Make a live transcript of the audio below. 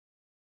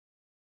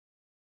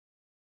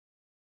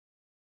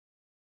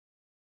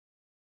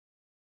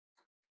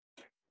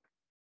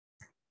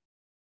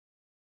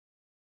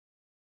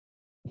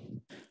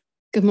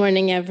Good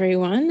morning,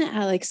 everyone.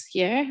 Alex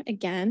here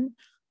again.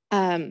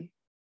 I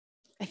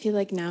feel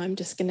like now I'm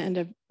just going to end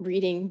up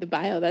reading the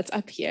bio that's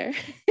up here.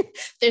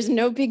 There's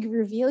no big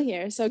reveal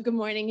here. So good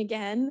morning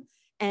again.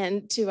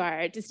 And to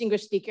our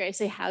distinguished speaker, I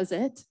say, how's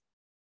it?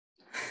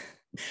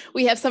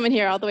 We have someone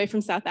here all the way from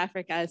South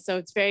Africa. So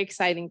it's very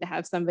exciting to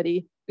have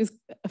somebody who's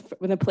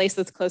in a place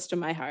that's close to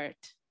my heart.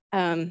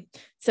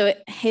 So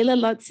Heila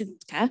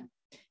Lotz-Sisitka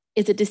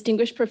is a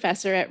distinguished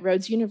professor at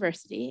Rhodes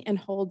University and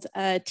holds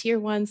a Tier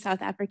 1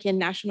 South African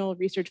National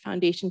Research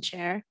Foundation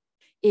Chair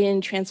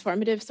in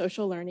Transformative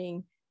Social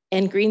Learning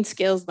and Green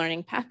Skills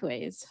Learning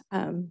Pathways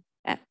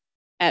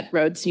at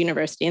Rhodes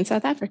University in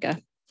South Africa.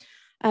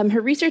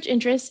 Her research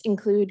interests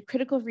include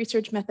critical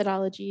research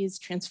methodologies,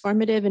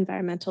 transformative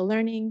environmental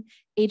learning,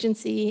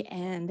 agency,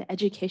 and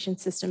education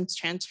systems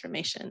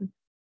transformation.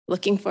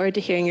 Looking forward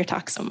to hearing your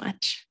talk so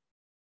much.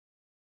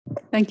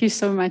 Thank you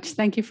so much.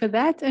 Thank you for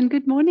that. And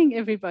good morning,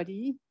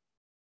 everybody.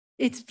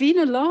 It's been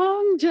a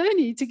long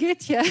journey to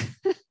get here,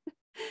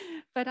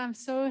 but I'm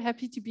so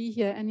happy to be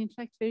here and in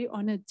fact, very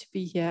honored to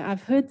be here.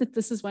 I've heard that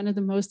this is one of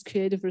the most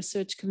creative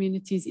research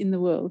communities in the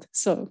world.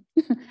 So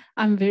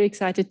I'm very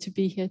excited to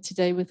be here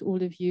today with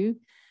all of you.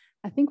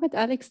 I think what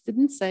Alex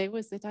didn't say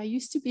was that I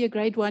used to be a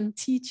grade 1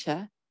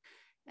 teacher.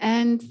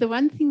 And the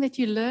one thing that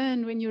you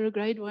learn when you're a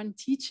grade 1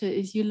 teacher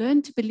is you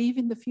learn to believe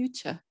in the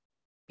future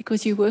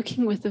because you're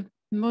working with the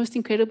most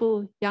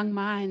incredible young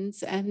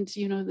minds and,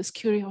 you know, this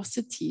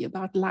curiosity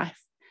about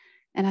life.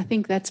 And I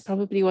think that's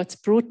probably what's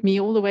brought me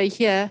all the way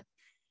here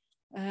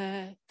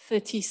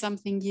 30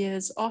 something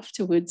years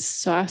afterwards.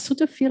 So I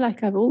sort of feel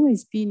like I've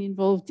always been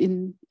involved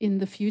in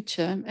the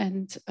future.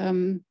 And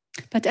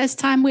but as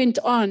time went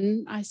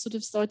on, I sort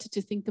of started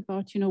to think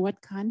about, you know,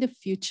 what kind of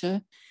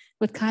future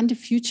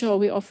are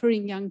we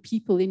offering young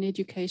people in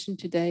education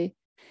today?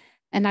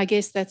 And I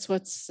guess that's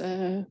what's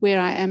where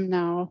I am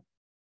now.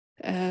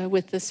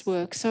 With this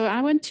work. So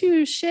I want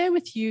to share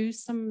with you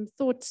some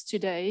thoughts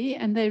today,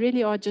 and they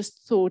really are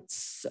just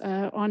thoughts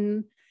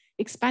on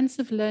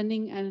expansive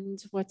learning. And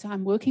what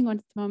I'm working on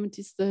at the moment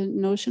is the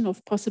notion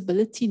of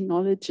possibility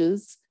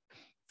knowledges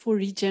for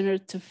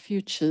regenerative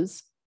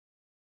futures.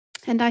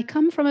 And I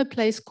come from a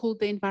place called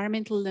the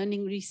Environmental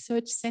Learning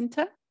Research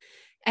Center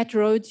at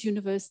Rhodes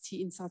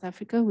University in South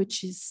Africa,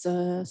 which is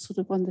sort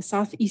of on the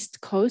southeast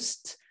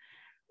coast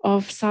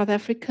of South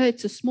Africa.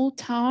 It's a small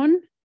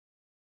town.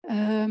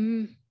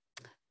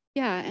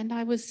 And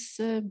I was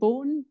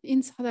born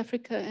in South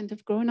Africa and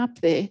have grown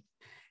up there.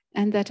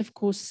 And that, of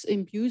course,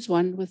 imbues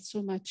one with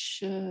so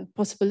much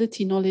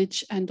possibility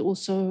knowledge and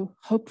also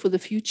hope for the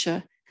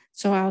future.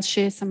 So I'll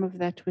share some of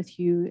that with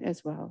you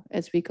as well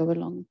as we go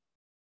along.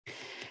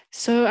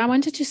 So I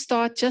wanted to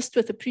start just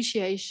with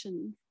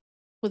appreciation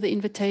for the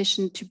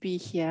invitation to be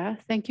here.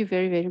 Thank you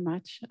very, very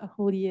much. A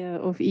whole year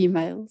of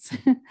emails.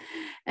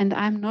 And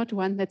I'm not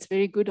one that's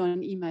very good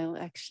on email,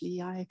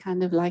 actually. I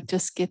kind of like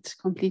just get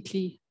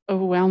completely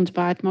overwhelmed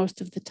by it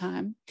most of the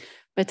time.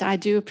 But I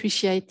do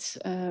appreciate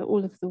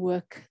all of the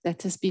work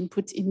that has been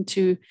put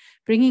into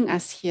bringing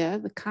us here,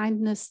 the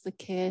kindness, the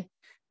care,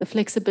 the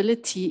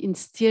flexibility in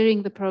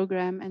steering the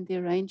program and the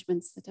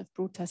arrangements that have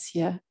brought us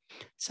here.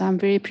 So I'm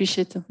very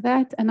appreciative of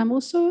that. And I'm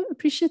also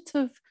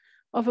appreciative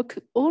of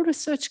all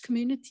research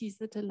communities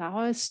that allow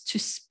us to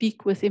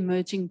speak with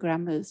emerging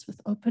grammars, with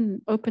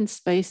open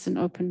space and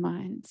open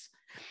minds.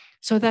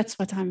 So that's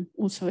what I'm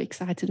also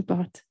excited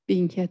about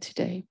being here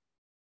today.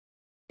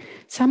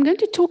 So I'm going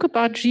to talk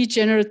about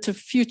regenerative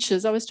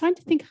futures. I was trying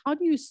to think, how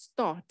do you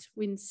start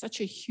when such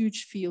a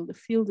huge field, the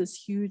field as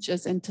huge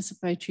as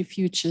anticipatory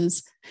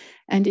futures,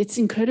 and it's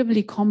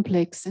incredibly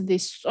complex and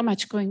there's so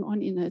much going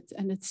on in it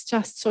and it's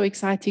just so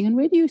exciting. And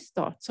where do you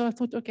start? So I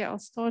thought, okay, I'll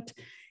start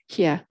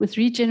here with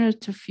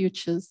regenerative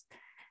futures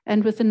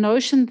and with the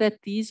notion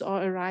that these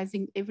are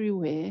arising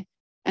everywhere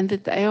and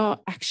that they are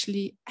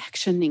actually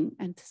actioning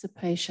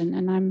anticipation.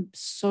 And I'm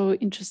so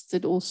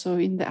interested also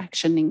in the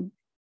actioning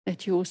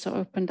that you also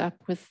opened up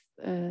with,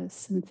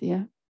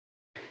 Cynthia.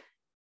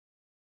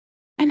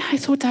 And I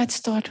thought I'd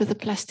start with a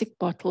plastic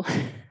bottle.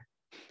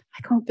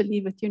 I can't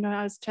believe it. You know,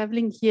 I was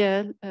traveling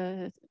here,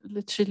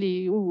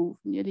 literally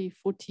nearly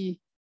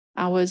 40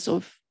 hours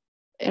of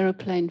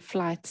aeroplane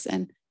flights,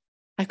 and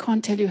I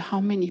can't tell you how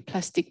many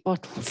plastic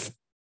bottles.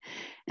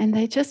 And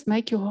they just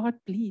make your heart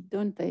bleed,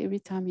 don't they, every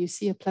time you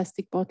see a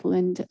plastic bottle.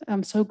 And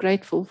I'm so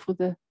grateful for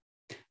the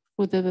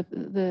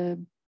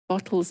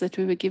bottles that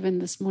we were given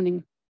this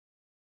morning.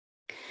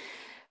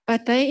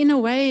 But they, in a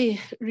way,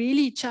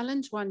 really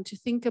challenge one to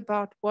think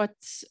about what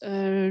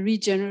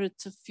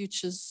regenerative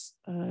futures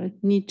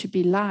need to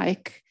be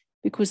like,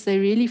 because they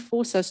really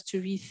force us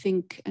to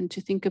rethink and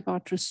to think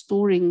about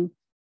restoring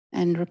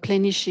and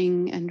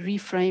replenishing and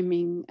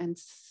reframing and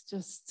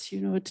just, you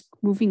know,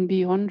 moving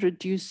beyond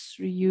reduce,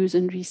 reuse,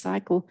 and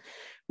recycle,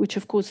 which,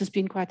 of course, has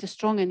been quite a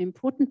strong and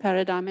important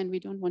paradigm, and we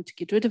don't want to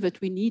get rid of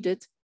it. We need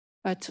it.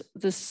 But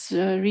this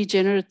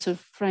regenerative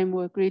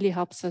framework really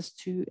helps us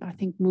to, I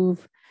think,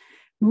 move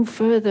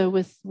further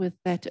with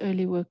that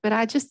early work. But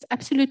I just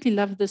absolutely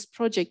love this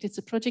project. It's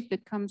a project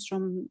that comes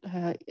from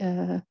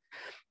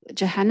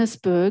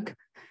Johannesburg,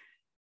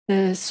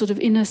 the sort of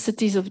inner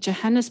cities of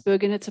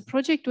Johannesburg. And it's a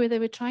project where they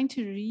were trying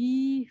to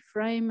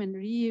reframe and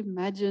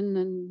reimagine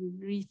and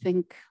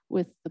rethink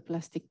with the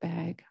plastic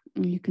bag.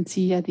 And you can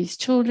see here these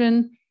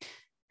children.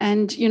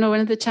 And, you know, one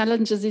of the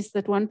challenges is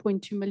that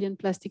 1.2 million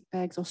plastic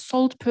bags are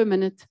sold per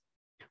minute.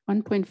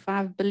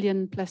 1.5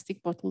 billion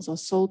plastic bottles are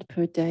sold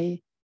per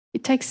day.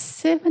 It takes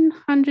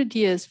 700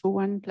 years for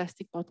one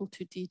plastic bottle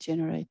to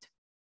degenerate.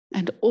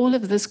 And all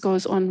of this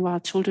goes on while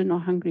children are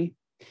hungry.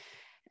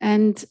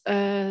 And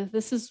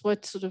this is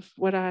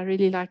what I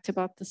really liked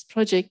about this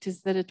project,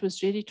 is that it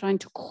was really trying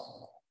to,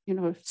 you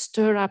know,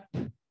 stir up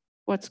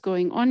what's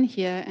going on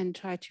here and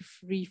try to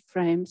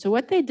reframe. So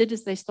what they did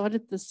is they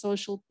started the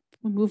social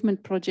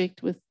movement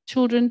project with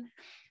children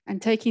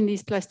and taking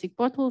these plastic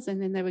bottles,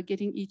 and then they were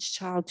getting each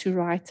child to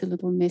write a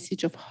little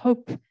message of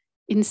hope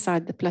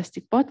inside the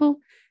plastic bottle.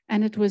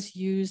 And it was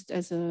used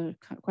as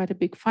quite a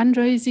big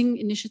fundraising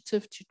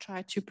initiative to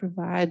try to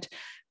provide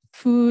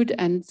food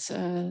and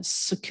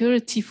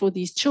security for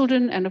these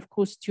children. And of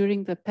course,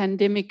 during the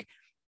pandemic,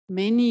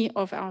 many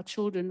of our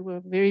children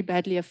were very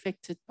badly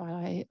affected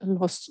by a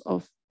loss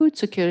of food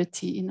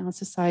security in our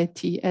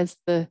society, as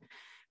the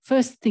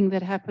first thing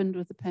that happened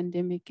with the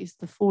pandemic is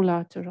the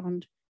fallout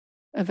around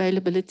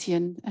availability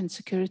and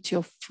security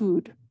of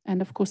food.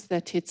 And of course,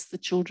 that hits the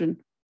children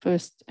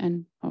first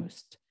and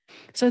most.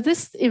 So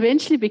this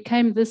eventually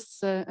became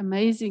this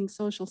amazing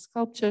social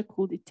sculpture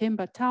called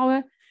Itemba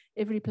Tower.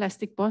 Every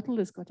plastic bottle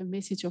has got a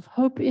message of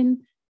hope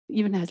in,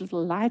 even has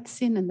little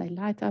lights in, and they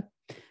light up.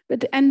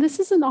 And this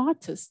is an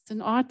artist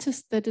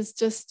that is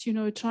just, you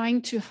know,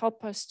 trying to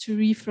help us to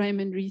reframe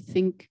and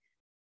rethink,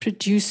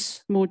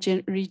 produce more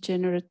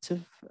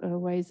regenerative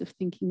ways of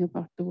thinking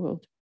about the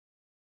world.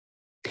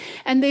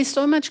 And there's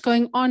so much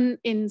going on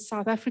in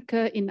South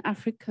Africa, in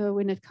Africa,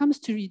 when it comes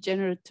to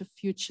regenerative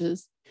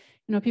futures.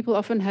 You know, people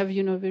often have,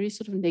 you know, very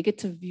sort of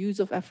negative views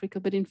of Africa,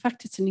 but in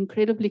fact, it's an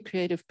incredibly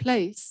creative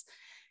place.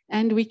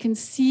 And we can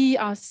see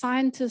our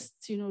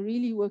scientists, you know,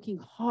 really working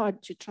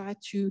hard to try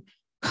to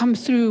come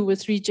through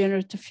with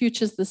regenerative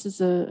futures. This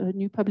is a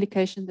new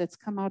publication that's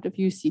come out of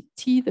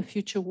UCT, the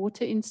Future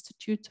Water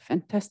Institute, a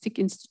fantastic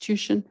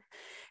institution.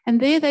 And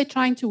there they're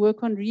trying to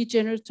work on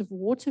regenerative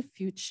water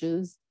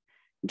futures,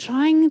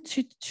 trying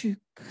to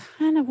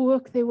kind of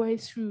work their way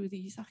through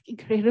these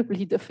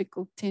incredibly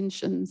difficult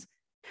tensions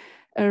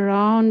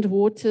around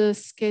water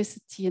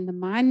scarcity in the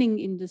mining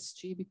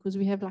industry, because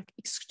we have like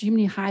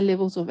extremely high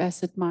levels of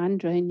acid mine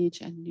drainage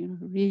and, you know,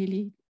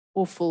 really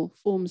awful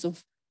forms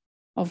of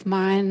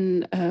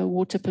mine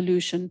water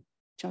pollution,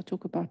 which I'll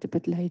talk about a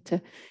bit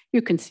later.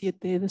 You can see it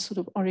there, the sort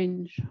of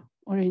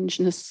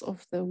orangeness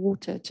of the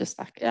water, just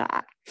like,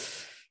 ah.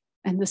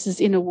 And this is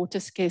in a water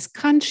scarce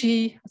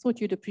country. I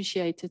thought you'd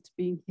appreciate it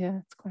being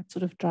here. It's quite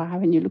sort of dry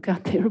when you look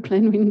out the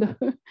airplane window.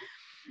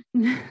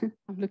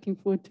 I'm looking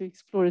forward to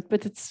explore it,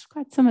 but it's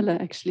quite similar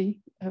actually,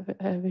 a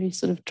very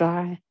sort of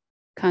dry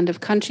kind of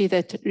country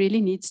that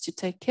really needs to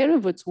take care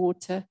of its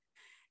water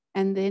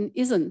and then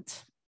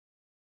isn't,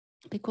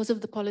 because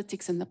of the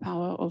politics and the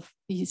power of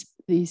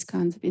these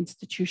kinds of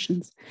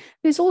institutions.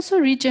 There's also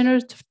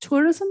regenerative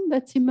tourism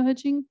that's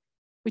emerging,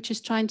 which is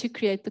trying to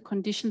create the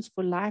conditions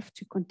for life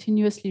to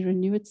continuously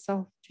renew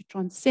itself, to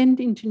transcend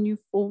into new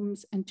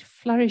forms and to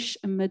flourish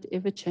amid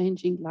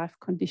ever-changing life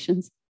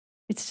conditions.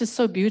 It's just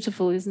so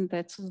beautiful, isn't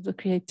that? Sort of the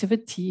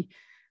creativity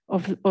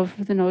of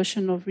the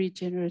notion of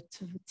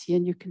regenerativity,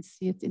 and you can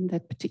see it in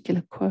that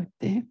particular quote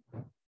there.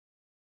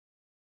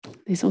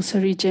 There's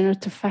also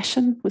regenerative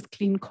fashion with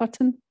clean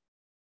cotton,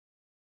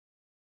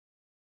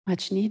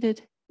 much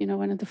needed. You know,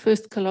 one of the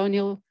first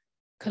colonial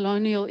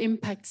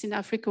impacts in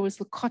Africa was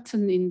the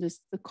cotton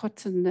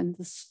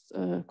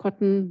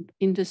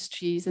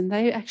industries, and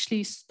they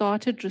actually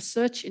started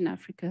research in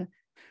Africa,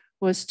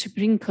 was to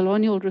bring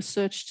colonial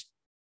research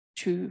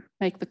to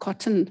make the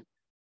cotton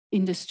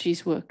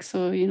industries work.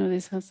 So, you know,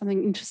 there's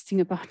something interesting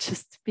about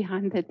just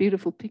behind that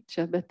beautiful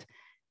picture, but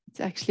it's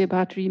actually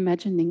about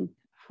reimagining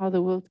how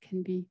the world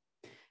can be.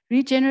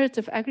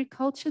 Regenerative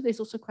agriculture, there's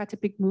also quite a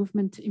big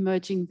movement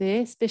emerging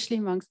there,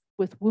 especially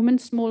with women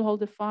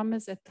smallholder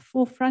farmers at the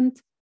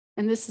forefront.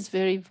 And this is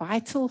very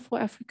vital for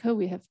Africa.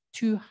 We have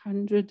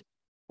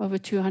over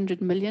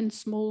 200 million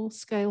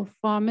small-scale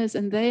farmers,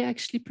 and they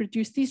actually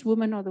produce, these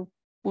women are the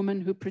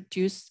women who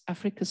produce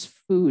Africa's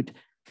food.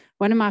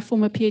 One of my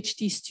former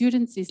PhD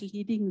students is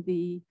leading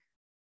the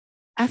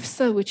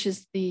AFSA, which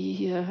is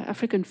the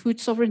African Food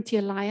Sovereignty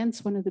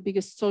Alliance, one of the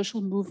biggest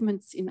social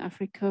movements in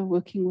Africa,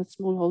 working with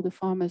smallholder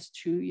farmers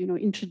to, you know,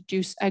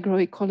 introduce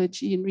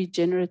agroecology and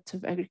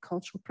regenerative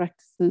agricultural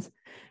practices.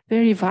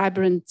 Very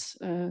vibrant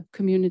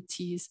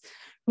communities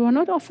who are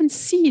not often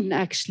seen,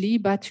 actually,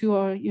 but who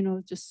are, you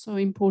know, just so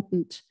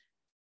important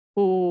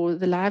for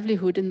the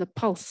livelihood and the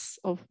pulse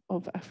of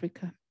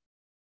Africa.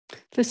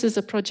 This is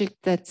a project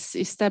that's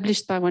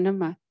established by one of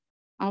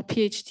our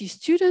PhD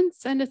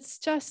students, and it's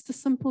just a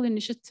simple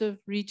initiative,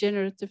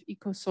 regenerative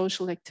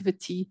eco-social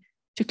activity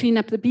to clean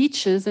up the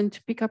beaches and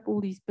to pick up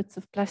all these bits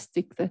of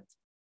plastic that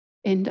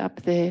end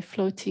up there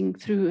floating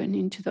through and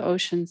into the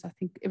oceans. I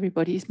think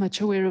everybody is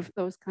much aware of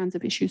those kinds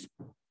of issues.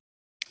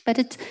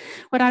 But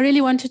what I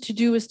really wanted to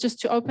do was just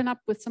to open up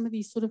with some of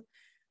these sort of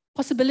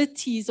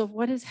possibilities of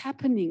what is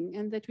happening,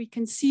 and that we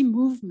can see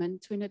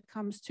movement when it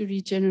comes to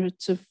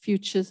regenerative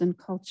futures and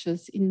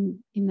cultures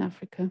in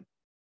Africa.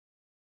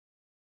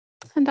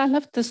 And I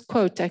love this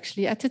quote,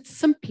 actually. At its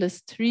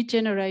simplest,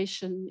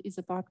 regeneration is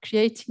about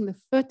creating the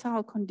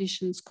fertile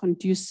conditions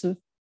conducive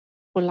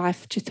for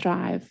life to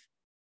thrive.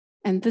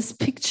 And this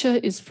picture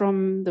is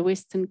from the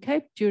Western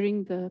Cape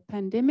during the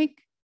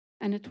pandemic.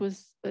 And it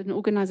was an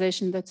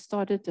organization that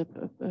started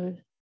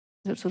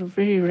a sort of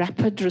very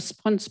rapid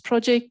response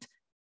project,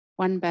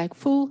 one bag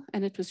full,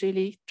 and it was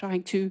really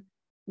trying to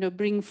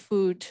bring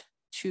food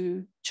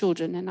to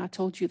children. And I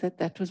told you that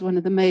that was one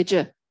of the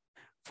major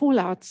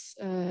fallouts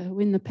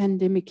when the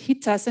pandemic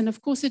hit us. And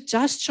of course, it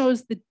just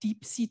shows the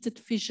deep-seated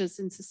fissures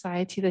in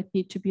society that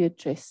need to be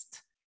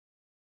addressed.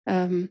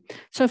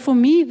 So for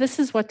me, this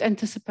is what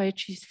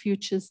anticipatory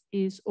futures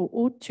is or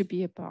ought to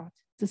be about,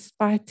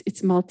 despite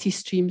its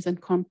multi-streams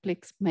and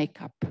complex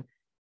makeup.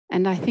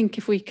 And I think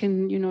if we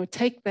can,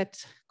 take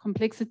that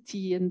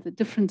complexity and the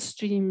different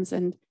streams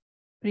and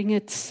bring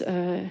it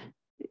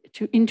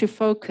into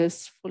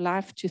focus for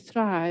life to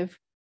thrive.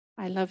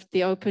 I loved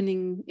the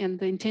opening and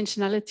the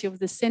intentionality of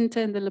the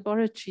center and the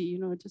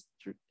laboratory, just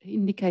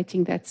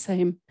indicating that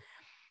same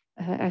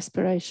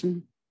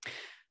aspiration.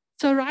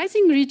 So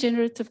rising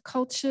regenerative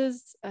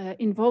cultures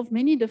involve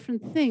many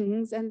different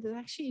things, and it's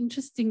actually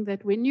interesting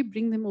that when you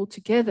bring them all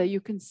together, you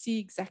can see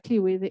exactly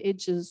where the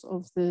edges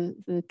of the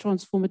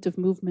transformative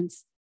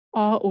movements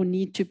are or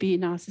need to be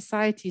in our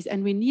societies.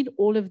 And we need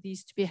all of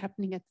these to be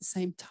happening at the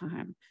same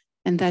time.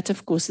 And that,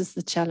 of course, is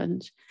the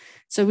challenge.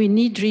 So we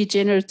need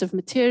regenerative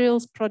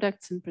materials,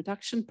 products, and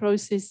production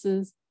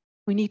processes.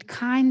 We need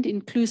kind,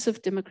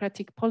 inclusive,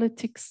 democratic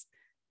politics,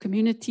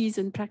 communities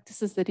and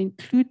practices that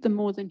include the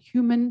more than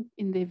human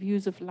in their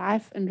views of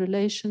life and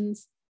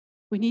relations.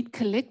 We need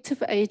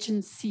collective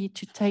agency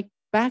to take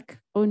back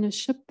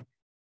ownership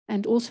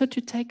and also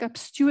to take up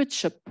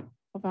stewardship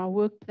of our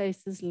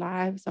workplaces,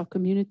 lives, our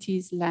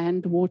communities,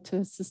 land,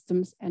 water,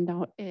 systems, and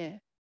our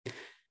air.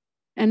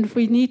 And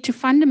we need to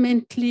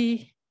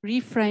fundamentally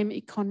reframe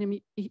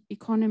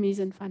economies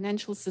and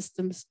financial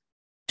systems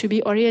to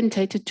be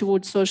orientated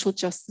towards social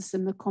justice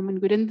and the common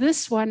good. And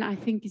this one, I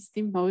think, is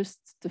the most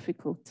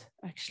difficult,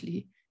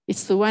 actually.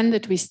 It's the one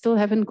that we still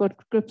haven't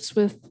got grips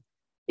with.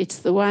 It's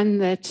the one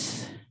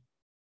that,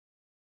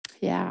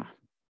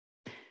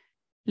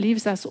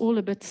 leaves us all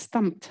a bit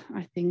stumped,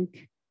 I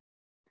think.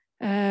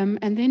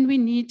 And then we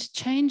need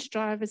change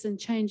drivers and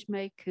change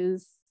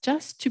makers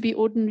just to be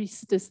ordinary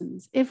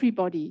citizens,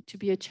 everybody to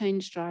be a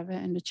change driver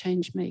and a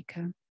change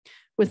maker,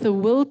 with a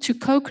will to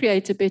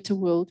co-create a better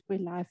world where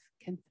life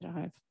can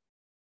thrive.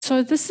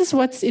 So this is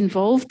what's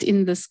involved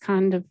in this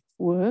kind of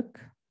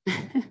work.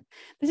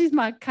 This is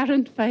my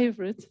current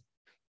favorite.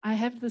 I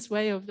have this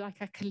way of, I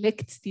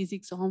collect these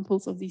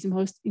examples of these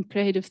most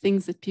creative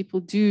things that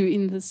people do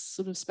in this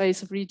sort of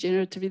space of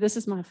regenerativity. This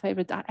is my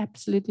favorite. I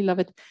absolutely love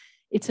it.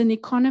 It's an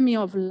economy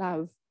of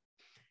love.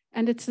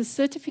 And it's a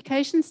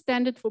certification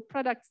standard for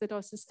products that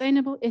are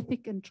sustainable,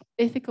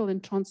 ethical,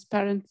 and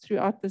transparent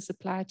throughout the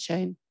supply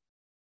chain.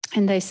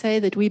 And they say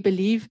that we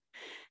believe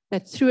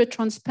that through a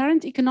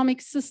transparent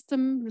economic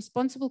system,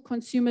 responsible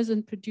consumers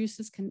and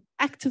producers can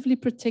actively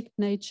protect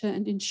nature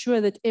and ensure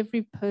that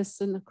every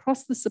person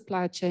across the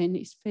supply chain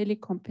is fairly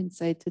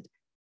compensated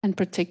and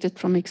protected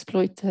from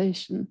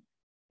exploitation.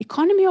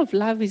 Economy of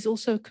love is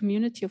also a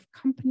community of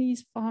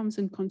companies, farms,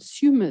 and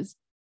consumers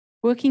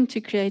working to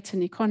create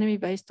an economy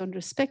based on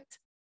respect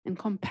and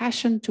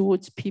compassion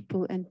towards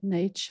people and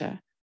nature.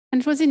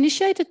 And it was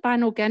initiated by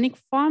an organic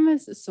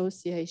farmers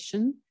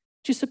association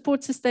to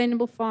support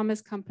sustainable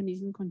farmers,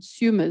 companies, and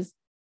consumers.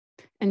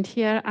 And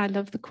here I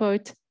love the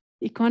quote,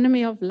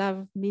 economy of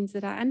love means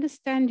that I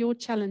understand your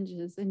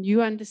challenges and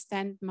you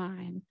understand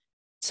mine,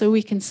 so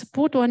we can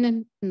support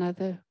one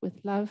another with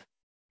love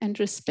and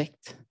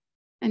respect.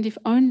 And if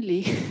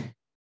only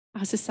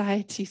our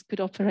societies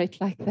could operate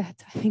like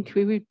that, I think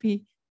we would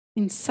be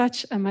in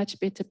such a much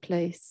better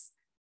place.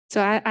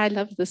 So I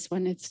love this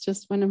one. It's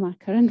just one of my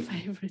current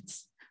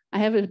favorites. I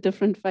have a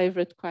different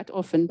favorite quite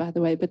often, by the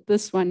way, but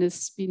this one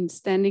has been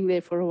standing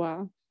there for a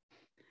while.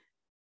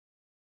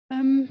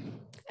 And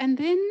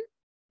then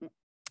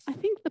I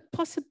think the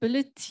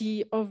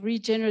possibility of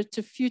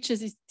regenerative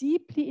futures is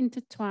deeply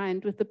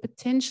intertwined with the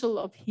potential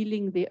of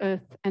healing the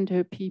earth and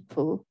her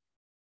people,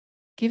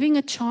 giving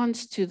a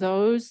chance to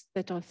those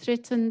that are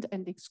threatened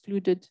and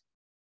excluded,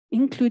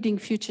 including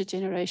future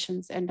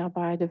generations and our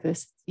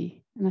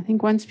biodiversity. And I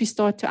think once we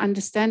start to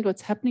understand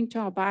what's happening to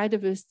our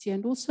biodiversity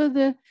and also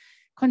the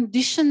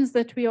conditions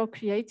that we are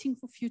creating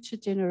for future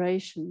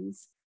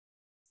generations,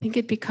 I think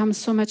it becomes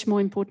so much more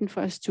important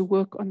for us to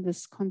work on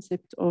this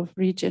concept of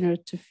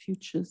regenerative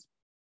futures.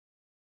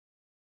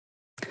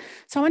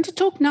 So I want to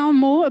talk now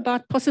more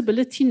about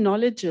possibility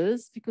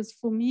knowledges, because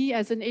for me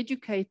as an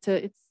educator,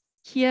 it's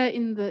here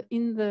in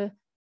the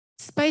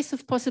space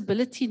of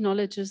possibility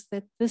knowledges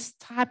that this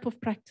type of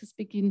practice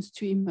begins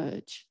to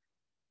emerge.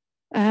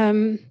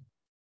 And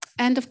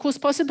And of course,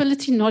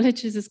 possibility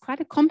knowledge is quite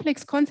a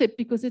complex concept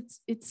because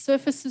it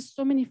surfaces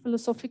so many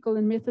philosophical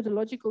and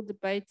methodological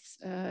debates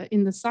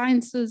in the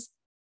sciences,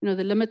 the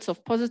limits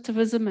of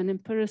positivism and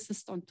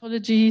empiricist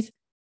ontologies,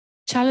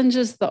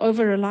 challenges the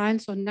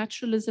over-reliance on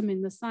naturalism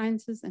in the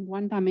sciences and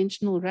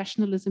one-dimensional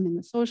rationalism in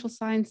the social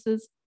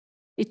sciences.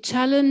 It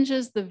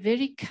challenges the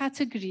very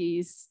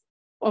categories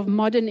of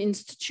modern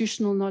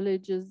institutional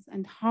knowledges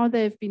and how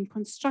they've been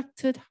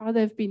constructed, how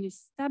they've been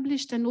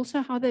established, and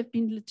also how they've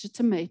been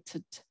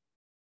legitimated.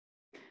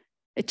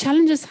 It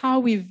challenges how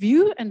we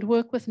view and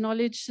work with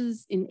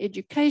knowledges in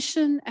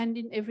education and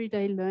in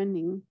everyday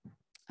learning.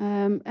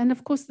 And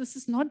of course, this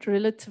is not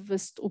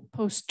relativist or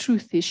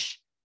post-truthish,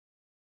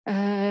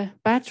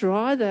 but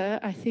rather,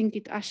 I think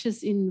it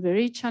ushers in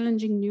very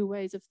challenging new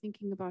ways of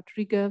thinking about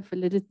rigor,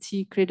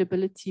 validity,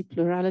 credibility,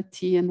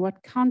 plurality, and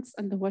what counts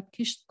under what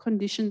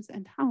conditions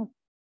and how.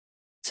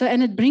 So,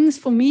 and it brings,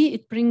 for me,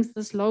 it brings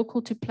this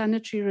local to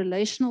planetary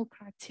relational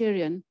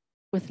criterion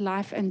with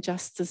life and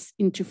justice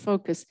into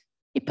focus,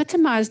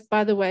 epitomized,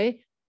 by the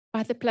way,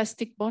 by the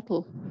plastic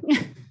bottle.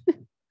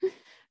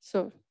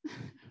 So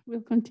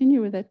we'll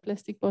continue with that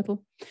plastic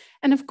bottle.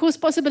 And of course,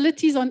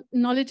 possibilities on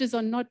knowledges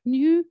are not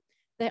new.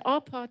 They are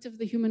part of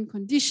the human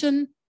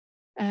condition.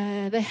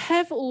 They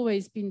have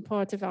always been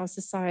part of our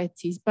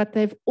societies, but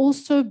they've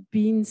also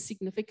been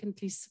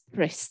significantly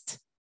suppressed,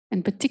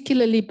 and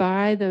particularly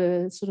by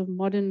the sort of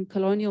modern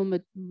colonial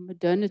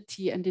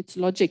modernity and its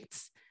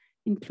logics,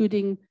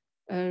 including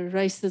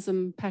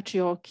racism,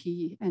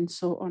 patriarchy, and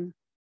so on.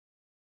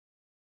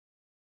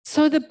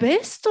 So the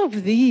best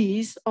of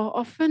these are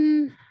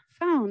often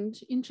found,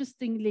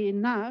 interestingly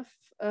enough,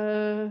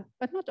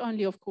 but not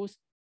only, of course,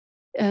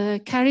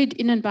 carried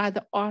in and by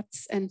the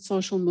arts and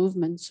social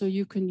movements. So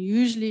you can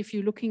usually, if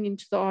you're looking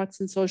into the arts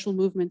and social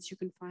movements, you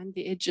can find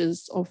the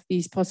edges of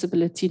these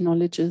possibility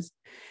knowledges.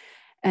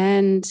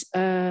 And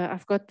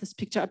I've got this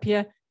picture up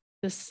here,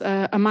 this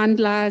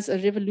Amandla's A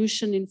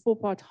Revolution in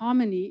Four-Part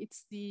Harmony.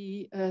 It's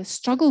the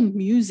struggle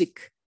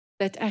music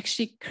that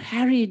actually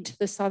carried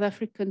the South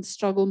African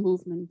struggle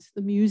movement,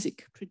 the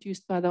music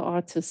produced by the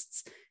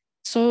artists,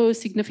 so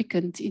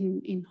significant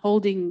in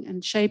holding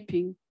and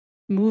shaping,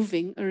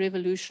 moving a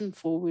revolution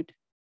forward.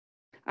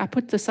 I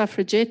put the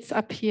suffragettes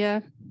up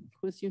here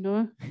because,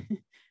 a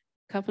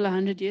couple of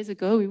 100 years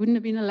ago, we wouldn't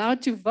have been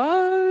allowed to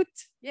vote.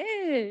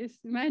 Yes,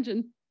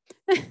 imagine.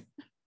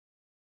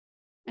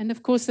 And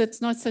of course,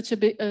 that's not such a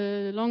bit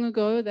long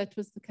ago. That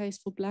was the case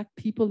for Black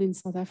people in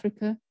South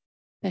Africa.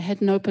 They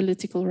had no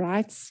political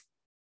rights.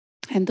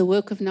 And the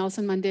work of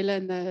Nelson Mandela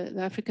and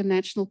the African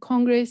National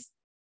Congress,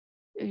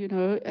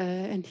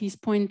 and his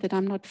point that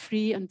I'm not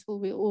free until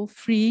we're all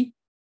free,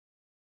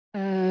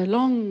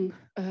 long,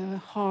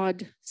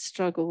 hard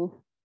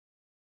struggle.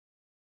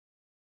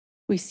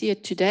 We see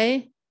it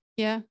today,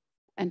 here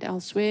and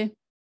elsewhere.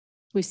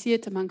 We see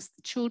it amongst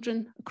the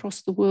children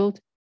across the world,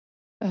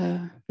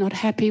 not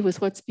happy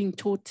with what's being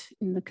taught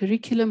in the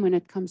curriculum when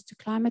it comes to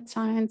climate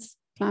science,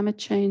 climate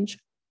change.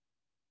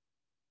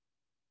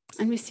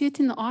 And we see it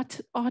in the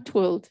art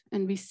world,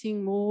 and we're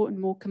seeing more and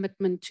more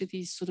commitment to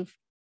these sort of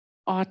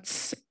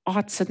arts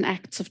and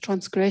acts of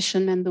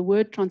transgression, and the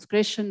word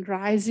transgression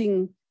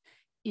rising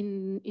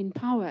in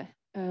power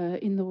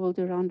in the world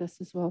around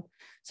us as well.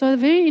 So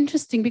very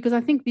interesting, because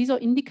I think these are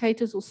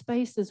indicators or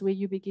spaces where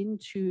you begin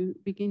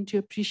to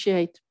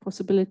appreciate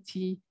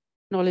possibility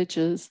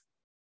knowledges.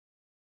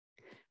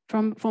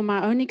 From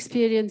my own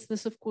experience,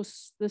 this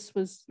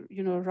was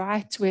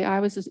right where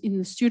I was in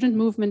the student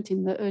movement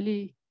in the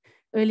early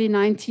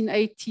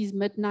 1980s,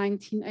 mid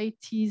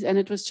 1980s, and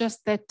it was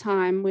just that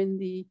time when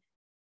the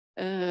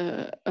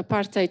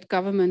apartheid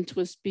government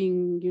was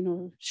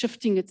being,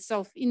 shifting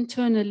itself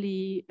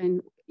internally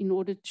and in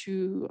order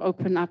to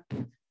open up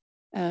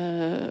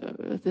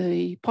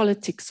the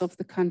politics of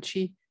the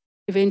country.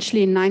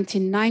 Eventually in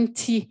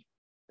 1990,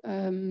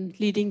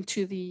 leading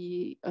to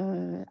the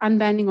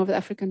unbanning of the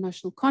African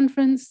National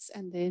Conference.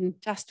 And then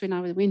just when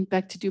I went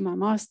back to do my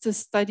master's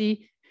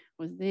study,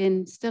 was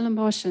then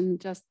Stellenbosch,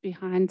 and just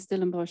behind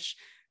Stellenbosch,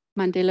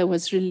 Mandela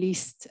was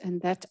released, and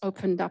that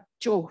opened up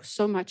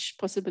so much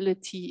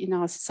possibility in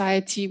our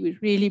society. We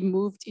really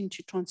moved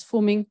into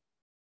transforming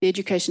the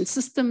education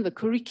system, the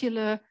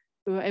curricula.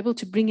 We were able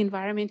to bring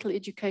environmental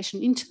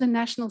education into the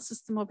national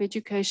system of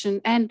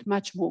education and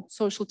much more,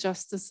 social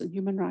justice and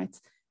human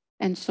rights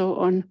and so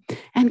on,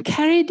 and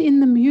carried in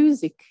the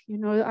music.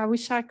 I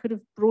wish I could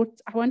have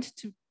I wanted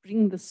to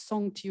bring this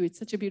song to you. It's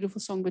such a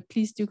beautiful song, but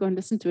please do go and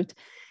listen to it.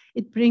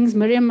 It brings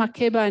Miriam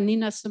Makeba and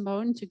Nina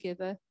Simone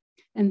together,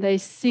 and they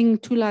sing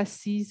Tula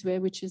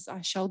Sizwe, which is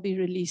I Shall Be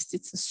Released.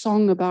 It's a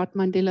song about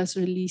Mandela's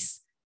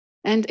release,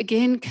 and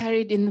again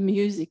carried in the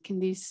music in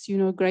these,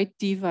 great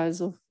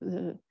divas of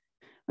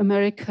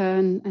America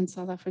and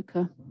South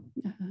Africa.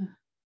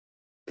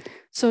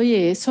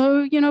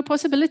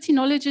 Possibility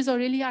knowledges are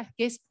really, I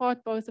guess,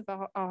 part both of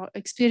our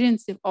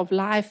experience of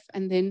life,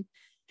 and then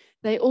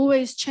they're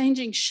always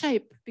changing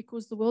shape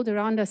because the world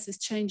around us is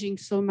changing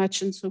so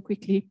much and so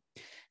quickly.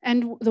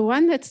 And the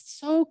one that's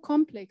so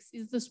complex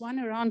is this one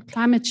around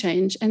climate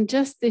change. And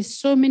just there's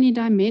so many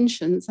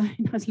dimensions. I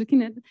was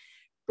looking at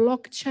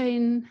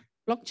blockchain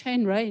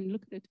rain,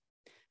 look at it.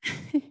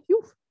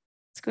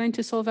 It's going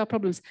to solve our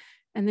problems.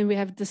 And then we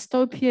have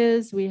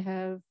dystopias, we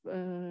have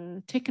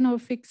techno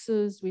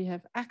fixes, we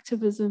have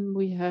activism,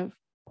 we have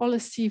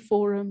policy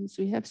forums,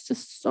 we have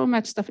just so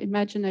much stuff,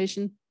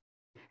 imagination.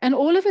 And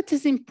all of it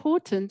is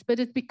important, but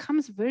it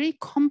becomes very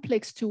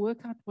complex to work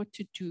out what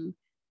to do,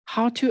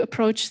 how to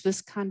approach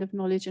this kind of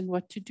knowledge and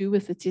what to do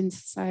with it in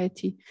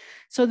society.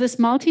 So this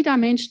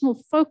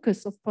multidimensional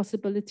focus of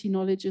possibility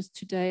knowledges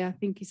today, I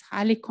think, is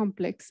highly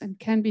complex and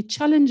can be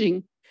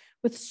challenging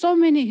with so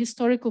many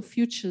historical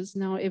futures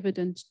now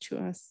evident to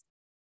us.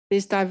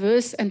 There's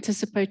diverse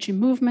anticipatory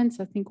movements.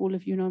 I think all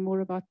of you know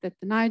more about that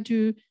than I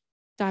do.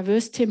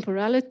 Diverse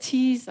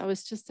temporalities. I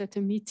was just at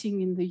a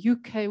meeting in the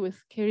UK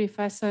with Kerry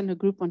Fassa and a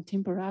group on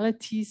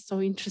temporalities.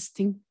 So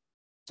interesting.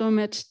 So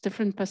much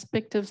different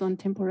perspectives on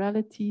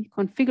temporality,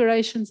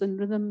 configurations and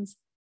rhythms,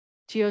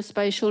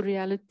 geospatial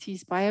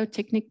realities,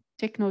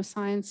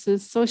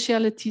 technosciences,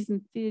 socialities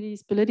and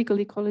theories, political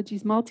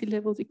ecologies,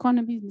 multi-levels,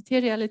 economies,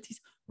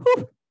 materialities,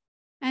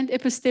 and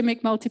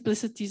epistemic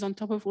multiplicities on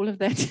top of all of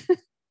that.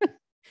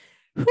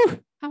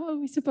 How are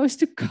we supposed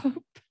to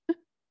cope?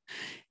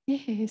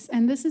 Yes,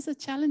 and this is a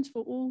challenge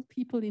for all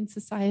people in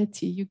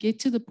society. You get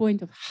to the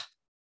point of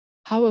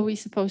how are we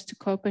supposed to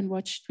cope and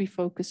what should we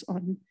focus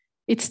on?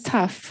 It's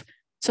tough.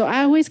 So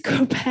I always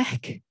go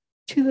back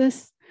to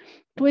this.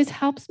 It always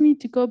helps me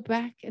to go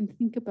back and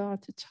think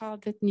about a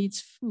child that needs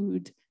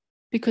food,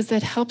 because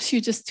that helps you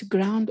just to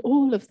ground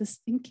all of this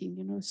thinking,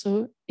 you know.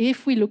 So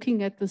if we're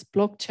looking at this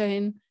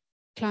blockchain,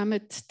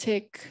 climate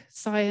tech,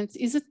 science,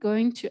 is it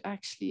going to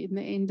actually, in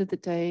the end of the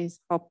day,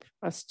 help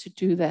us to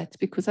do that?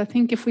 Because I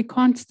think if we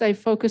can't stay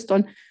focused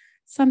on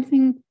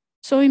something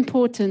so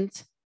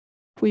important,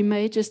 we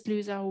may just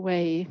lose our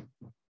way.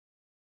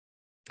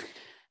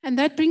 And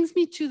that brings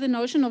me to the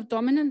notion of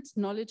dominant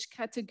knowledge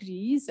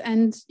categories.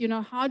 And, you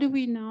know, how do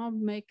we now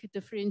make a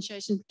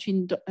differentiation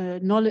between the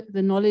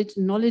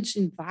knowledge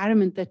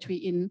environment that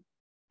we're in?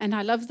 And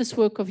I love this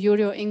work of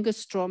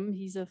Engeström.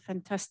 He's a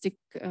fantastic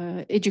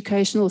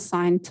educational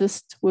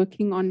scientist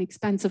working on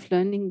expansive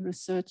learning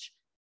research.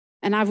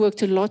 And I've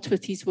worked a lot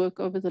with his work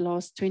over the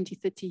last 20,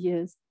 30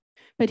 years.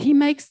 But he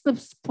makes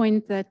this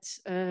point that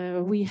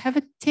we have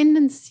a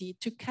tendency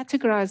to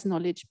categorize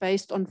knowledge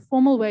based on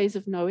formal ways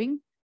of knowing.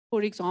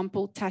 For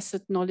example,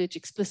 tacit knowledge,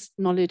 explicit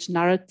knowledge,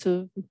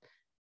 narrative,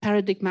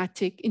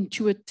 paradigmatic,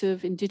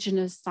 intuitive,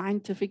 indigenous,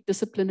 scientific,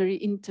 disciplinary,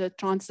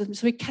 transcendental.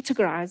 So we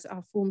categorize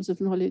our forms of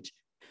knowledge.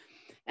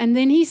 And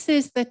then he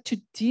says that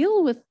to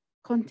deal with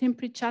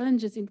contemporary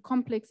challenges in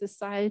complex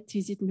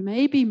societies, it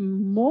may be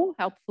more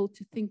helpful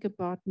to think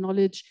about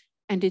knowledge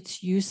and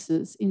its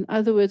uses. In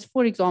other words,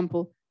 for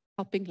example,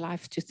 helping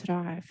life to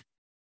thrive.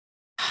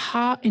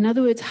 In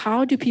other words,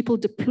 how do people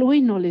deploy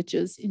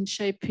knowledges in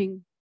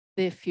shaping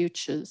their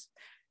futures?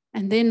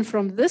 And then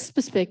from this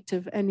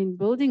perspective and in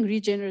building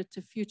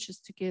regenerative futures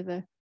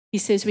together, he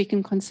says we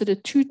can consider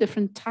two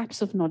different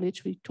types of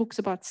knowledge. He talks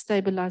about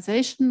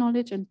stabilization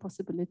knowledge and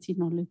possibility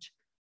knowledge.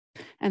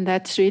 And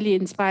that's really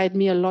inspired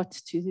me a lot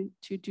to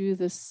do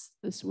this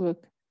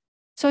work.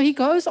 So he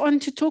goes on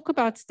to talk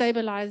about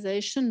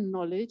stabilization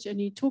knowledge, and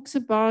he talks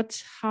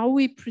about how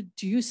we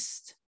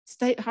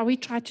how we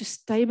try to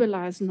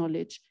stabilize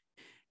knowledge,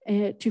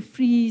 to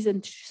freeze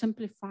and to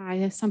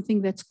simplify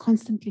something that's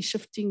constantly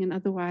shifting and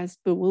otherwise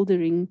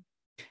bewildering.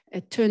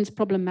 It turns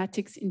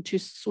problematics into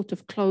sort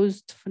of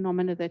closed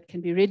phenomena that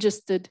can be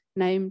registered,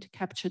 named,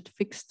 captured,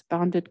 fixed,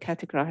 bounded,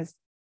 categorized.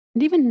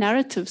 And even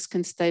narratives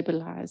can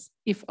stabilize,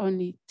 if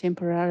only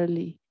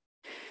temporarily.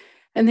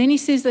 And then he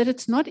says that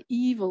it's not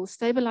evil.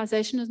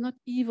 Stabilization is not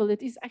evil.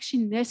 It is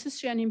actually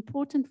necessary and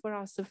important for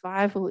our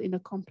survival in a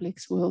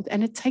complex world.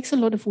 And it takes a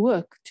lot of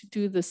work to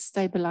do this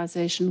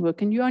stabilization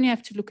work. And you only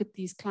have to look at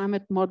these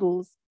climate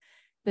models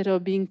that are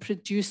being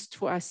produced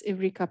for us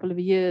every couple of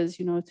years,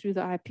 you know, through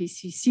the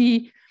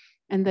IPCC.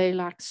 And they're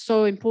like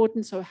so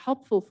important, so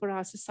helpful for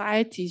our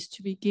societies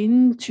to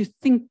begin to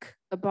think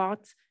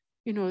about,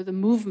 you know, the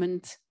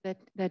movement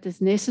that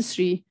is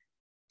necessary.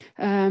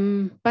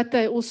 But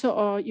they also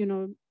are, you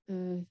know,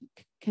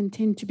 can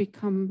tend to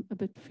become a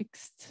bit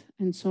fixed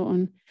and so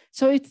on.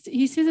 So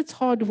he says it's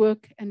hard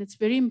work and it's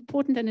very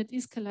important, and it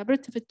is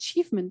collaborative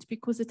achievement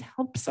because it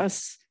helps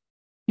us,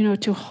 you know,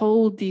 to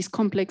hold these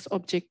complex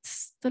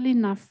objects still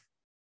enough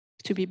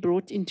to be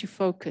brought into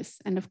focus.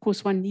 And of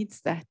course, one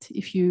needs that.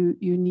 If you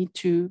need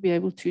to be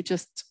able to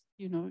just,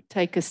 you know,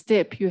 take a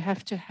step, you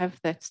have to have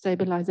that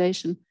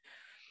stabilization.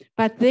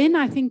 But then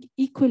I think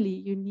equally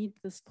you need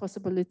this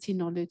possibility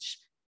knowledge.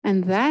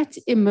 And that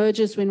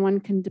emerges when one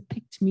can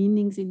depict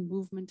meanings in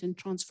movement and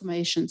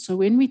transformation. So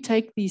when we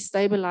take these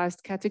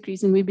stabilized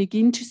categories and we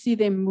begin to see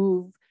them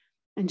move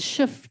and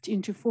shift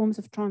into forms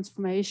of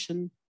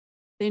transformation,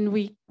 then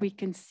we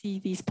can see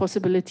these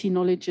possibility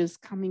knowledges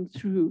coming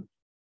through.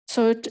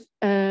 So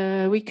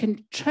we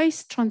can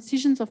trace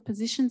transitions of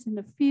positions in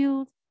the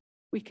field,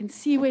 we can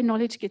see where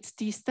knowledge gets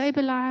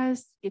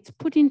destabilized, gets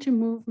put into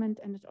movement,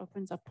 and it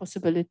opens up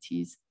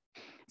possibilities.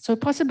 So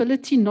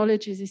possibility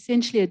knowledge is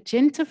essentially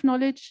agentive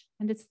knowledge,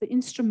 and it's the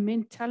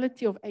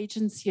instrumentality of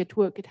agency at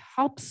work. It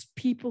helps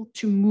people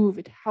to move.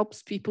 It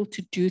helps people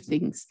to do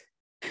things.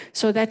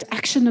 So that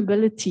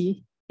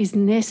actionability is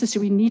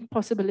necessary. We need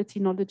possibility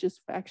knowledges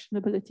for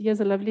actionability. Here's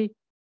a lovely,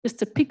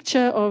 just a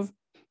picture of,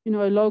 a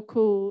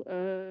local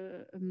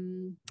a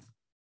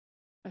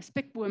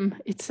speckworm.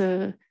 It's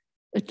a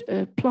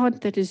plant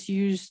that is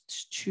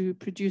used to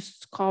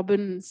produce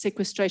carbon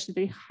sequestration,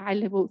 very high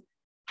level,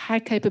 high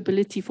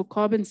capability for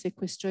carbon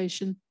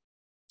sequestration.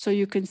 So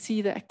you can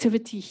see the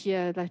activity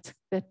here, that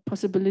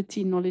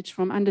possibility knowledge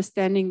from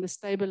understanding the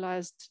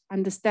stabilized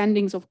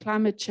understandings of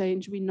climate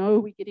change. We know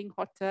we're getting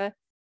hotter,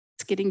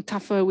 it's getting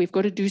tougher, we've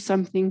got to do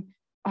something.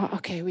 Oh,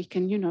 okay, we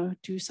can,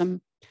 do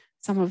some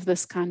of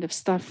this kind of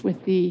stuff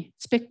with the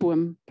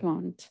speckworm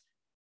plant.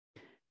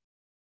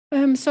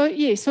 So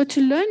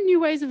to learn new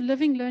ways of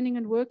living, learning,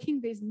 and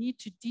working, there's need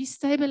to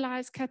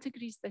destabilize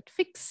categories that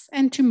fix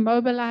and to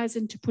mobilize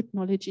and to put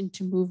knowledge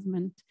into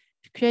movement,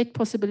 to create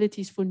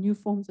possibilities for new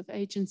forms of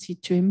agency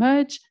to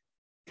emerge.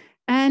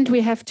 And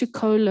we have to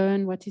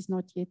co-learn what is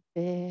not yet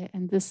there.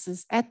 And this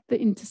is at the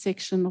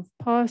intersection of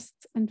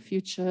past and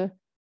future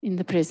in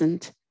the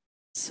present.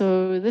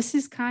 So this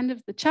is kind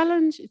of the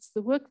challenge. It's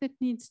the work that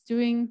needs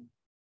doing.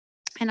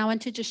 And I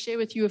want to just share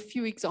with you a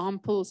few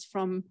examples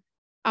from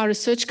our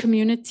research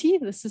community.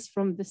 This is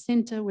from the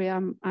center where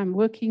I'm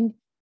working.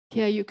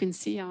 Here you can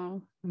see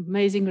our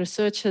amazing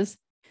researchers.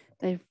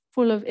 They're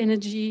full of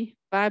energy,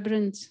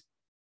 vibrant,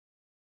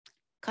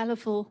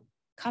 colorful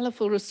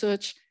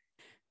research,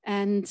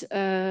 and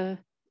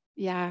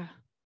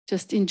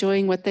just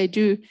enjoying what they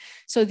do.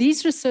 So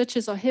these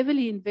researchers are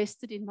heavily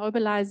invested in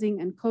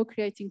mobilizing and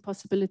co-creating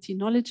possibility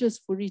knowledges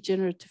for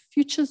regenerative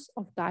futures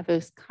of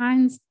diverse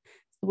kinds.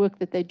 The work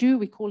that they do,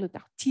 we call it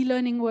our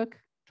T-learning work,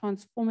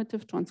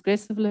 transformative,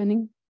 transgressive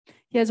learning.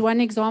 Here's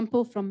one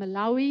example from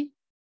Malawi,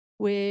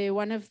 where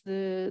one of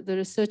the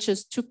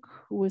researchers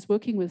was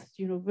working with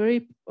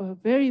a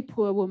very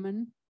poor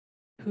woman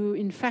who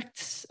in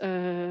fact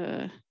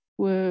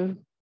were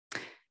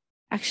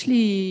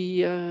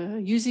actually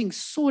using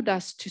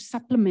sawdust to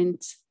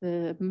supplement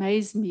the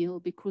maize meal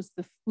because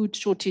the food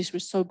shortage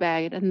was so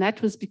bad. And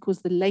that was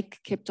because the lake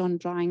kept on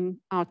drying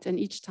out. And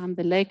each time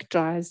the lake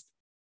dries,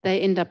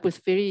 they end up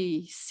with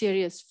very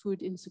serious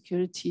food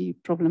insecurity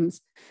problems.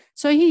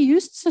 So he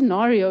used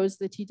scenarios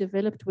that he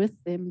developed with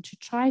them to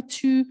try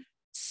to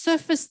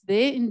surface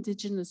their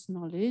indigenous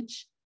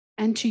knowledge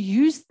and to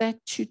use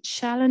that to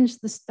challenge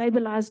the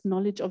stabilized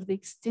knowledge of the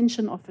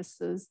extension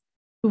officers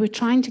who were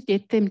trying to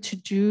get them to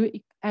do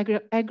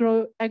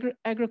agricultural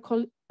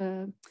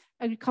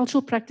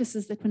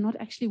practices that were not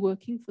actually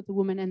working for the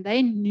woman. And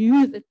they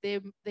knew that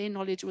their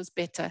knowledge was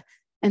better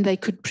and they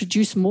could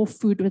produce more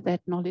food with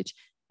that knowledge.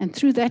 And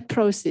through that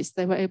process,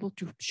 they were able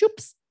to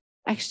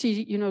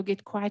actually,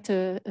 get quite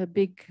a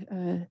big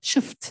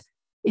shift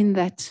in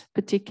that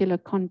particular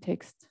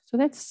context. So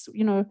that's,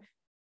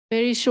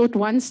 very short,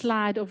 one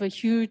slide of a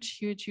huge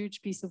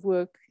piece of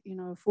work,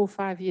 4 or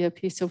 5 year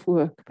piece of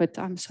work. But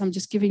I'm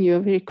just giving you a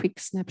very quick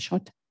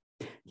snapshot.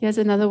 Here's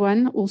another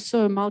one,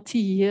 also a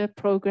multi-year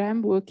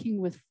program working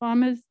with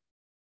farmers.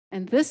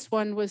 And this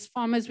one was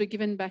farmers were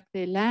given back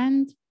their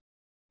land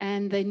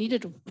and they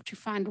needed to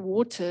find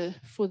water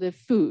for their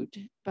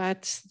food,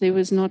 but there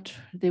wasn't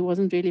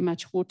really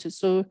much water.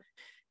 So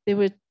there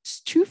were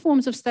 2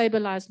 forms of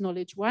stabilized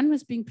knowledge. One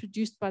was being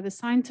produced by the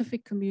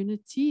scientific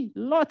community,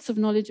 lots of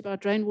knowledge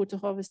about rainwater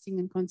harvesting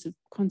and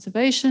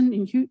conservation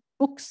in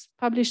books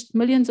published,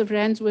 millions of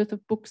rands worth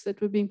of books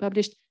that were being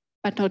published,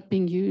 but not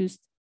being used.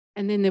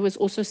 And then there was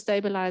also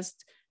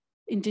stabilized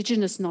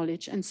indigenous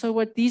knowledge. And so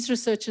what these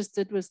researchers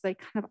did was they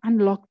kind of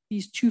unlocked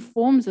these 2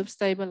 forms of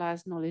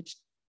stabilized knowledge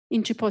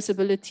into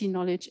possibility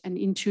knowledge and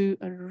into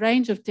a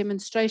range of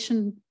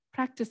demonstration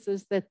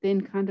practices that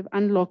then kind of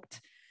unlocked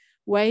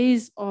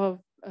ways of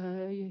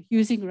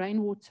using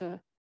rainwater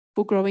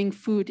for growing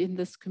food in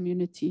this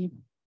community.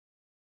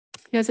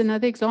 Here's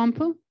another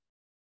example.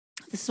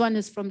 This one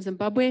is from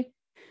Zimbabwe.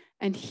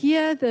 And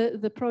here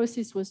the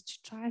process was to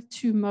try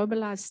to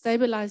mobilize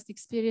stabilized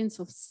experience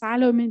of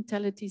silo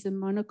mentalities and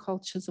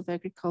monocultures of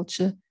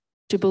agriculture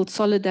to build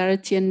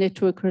solidarity and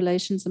network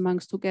relations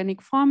amongst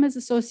organic farmers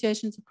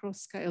associations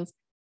across scales.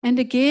 And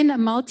again, a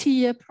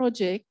multi-year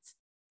project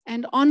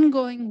and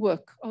ongoing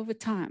work over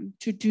time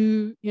to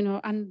do,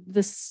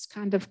 this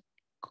kind of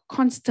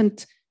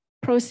constant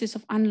process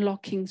of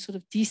unlocking, sort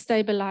of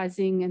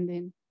destabilizing and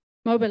then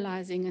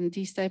mobilizing and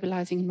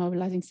destabilizing and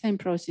mobilizing, same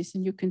process.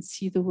 And you can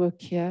see the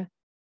work here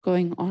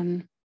going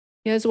on.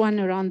 Here's one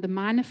around the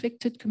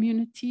mine-affected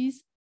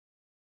communities.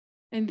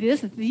 And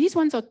these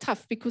ones are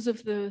tough because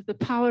of the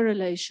power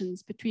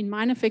relations between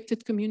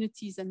mine-affected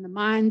communities and the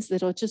mines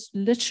that are just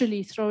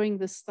literally throwing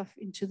this stuff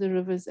into the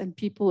rivers and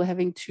people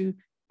having to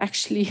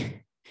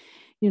actually,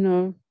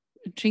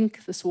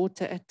 drink this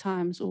water at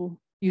times or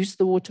use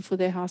the water for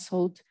their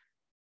household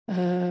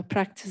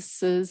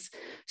practices.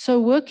 So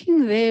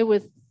working there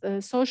with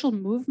social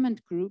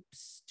movement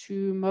groups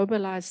to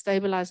mobilize,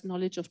 stabilize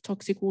knowledge of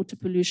toxic water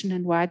pollution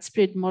and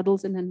widespread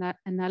models and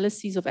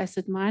analyses of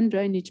acid mine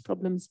drainage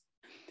problems.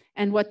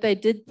 And what they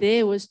did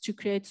there was to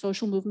create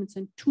social movements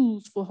and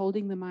tools for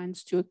holding the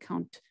mines to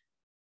account.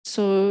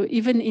 So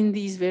even in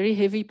these very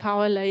heavy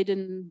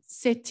power-laden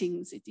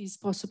settings, it is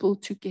possible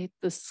to get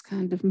this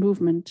kind of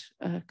movement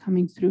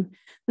coming through.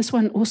 This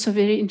one also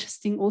very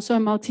interesting, also a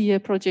multi-year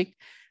project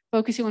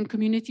focusing on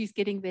communities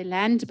getting their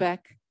land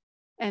back.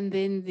 And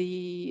then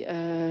the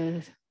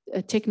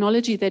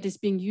technology that is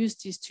being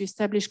used is to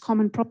establish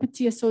common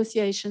property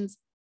associations,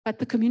 but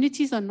the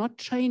communities are not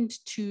trained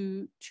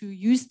to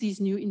use these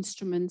new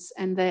instruments,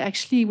 and they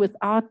actually,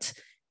 without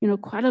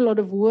quite a lot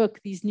of work,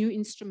 these new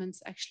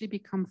instruments actually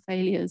become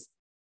failures.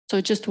 So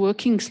just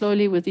working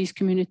slowly with these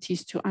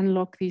communities to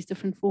unlock these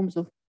different forms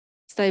of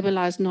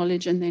stabilized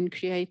knowledge and then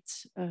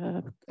create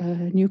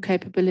new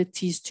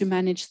capabilities to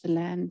manage the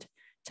land,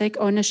 take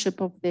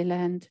ownership of their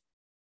land,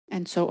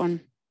 and so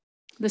on.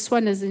 This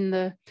one is in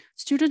the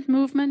student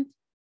movement.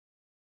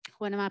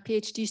 One of my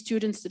PhD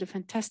students did a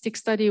fantastic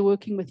study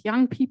working with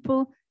young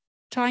people,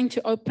 trying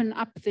to open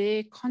up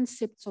their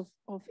concepts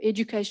of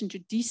education to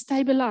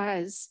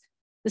destabilize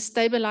the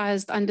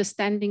stabilized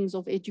understandings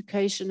of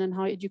education and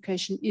how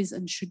education is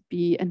and should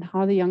be, and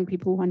how the young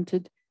people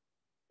wanted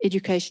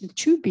education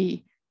to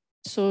be.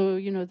 So,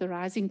 the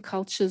rising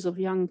cultures of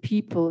young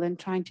people and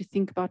trying to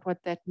think about what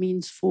that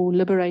means for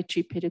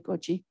liberatory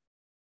pedagogy.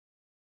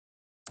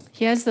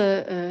 Here's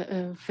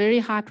a very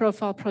high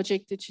profile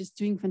project which is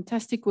doing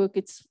fantastic work.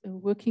 It's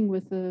working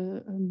with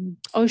the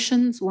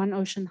oceans, One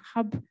Ocean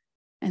Hub,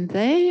 and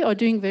they are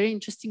doing very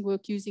interesting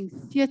work using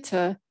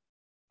theater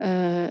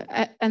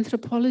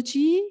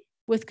anthropology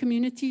with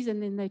communities,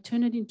 and then they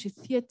turn it into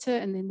theater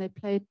and then they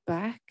play it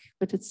back.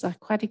 But it's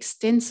quite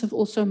extensive,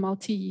 also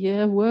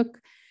multi-year work.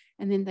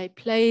 And then they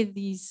play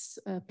these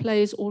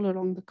plays all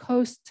along the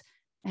coast.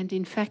 And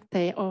in fact,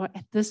 they are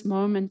at this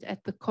moment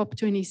at the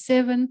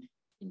COP27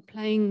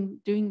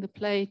 doing the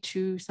play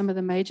to some of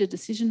the major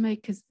decision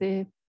makers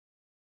there.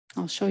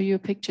 I'll show you a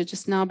picture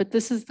just now, but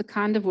this is the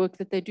kind of work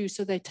that they do.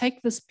 So they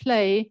take this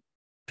play,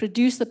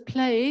 produce a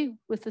play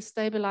with the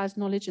stabilized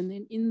knowledge, and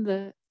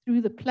then through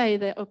the play,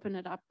 they open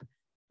it up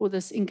for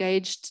this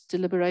engaged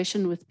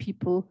deliberation with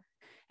people.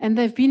 And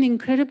they've been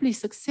incredibly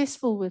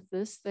successful with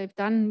this. They've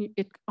done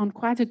it on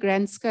quite a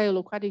grand scale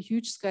or quite a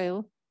huge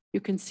scale.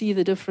 You can see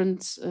the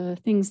different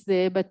things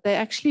there, but they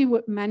actually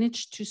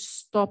managed to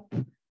stop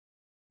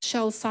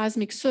shell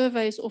seismic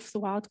surveys off the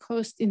wild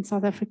coast in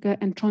South Africa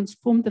and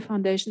transform the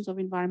foundations of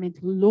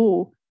environmental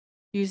law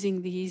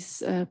using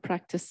these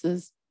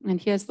practices.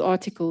 And here's the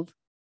article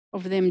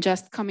of them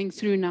just coming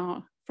through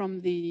now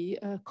from the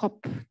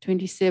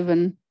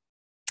COP27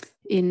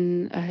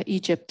 in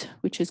Egypt,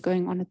 which is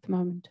going on at the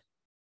moment.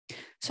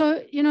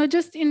 So,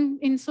 just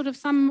in sort of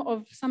some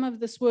of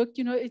this work,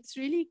 it's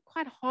really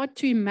quite hard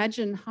to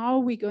imagine how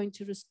we're going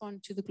to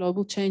respond to the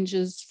global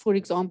changes, for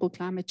example,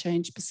 climate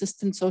change,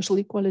 persistent social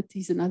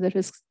inequalities and other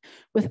risks,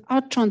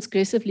 without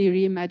transgressively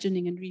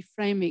reimagining and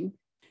reframing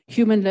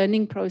human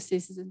learning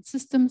processes and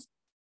systems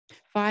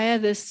via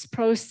this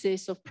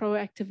process of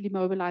proactively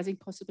mobilizing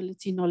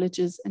possibility,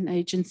 knowledges, and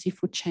agency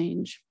for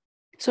change.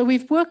 So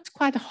we've worked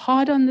quite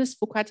hard on this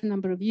for quite a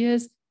number of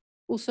years,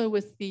 also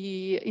with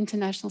the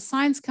International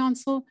Science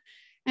Council.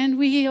 And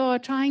we are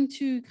trying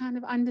to kind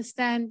of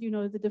understand,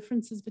 the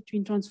differences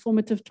between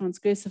transformative,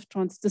 transgressive,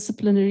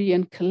 transdisciplinary,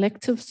 and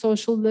collective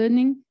social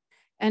learning.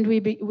 And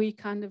we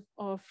kind of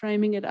are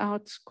framing it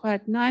out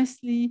quite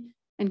nicely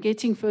and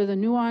getting further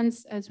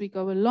nuance as we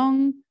go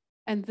along.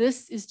 And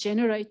this is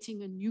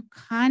generating a new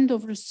kind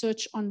of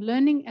research on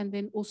learning, and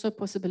then also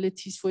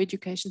possibilities for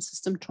education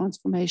system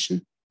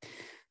transformation.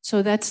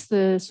 So that's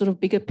the sort of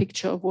bigger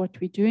picture of what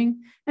we're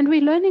doing. And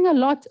we're learning a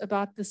lot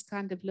about this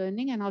kind of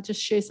learning, and I'll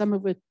just share some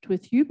of it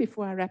with you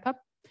before I wrap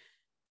up.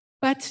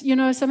 But,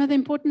 some of the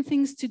important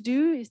things to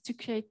do is to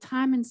create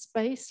time and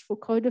space for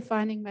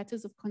co-defining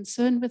matters of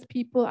concern with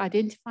people,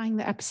 identifying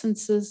the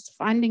absences,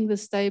 finding the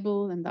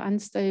stable and the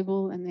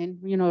unstable, and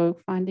then,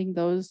 finding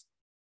those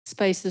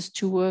spaces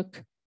to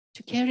work,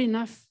 to care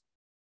enough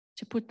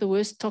to put the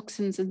worst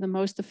toxins and the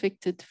most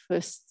affected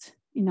first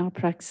in our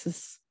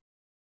praxis.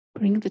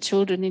 Bring the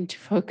children into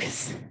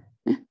focus,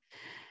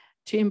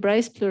 to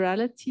embrace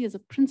plurality as a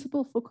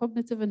principle for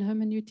cognitive and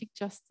hermeneutic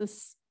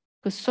justice,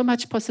 because so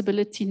much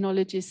possibility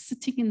knowledge is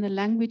sitting in the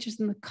languages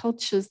and the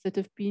cultures that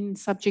have been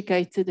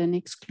subjugated and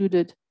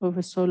excluded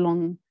over so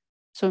long,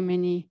 so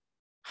many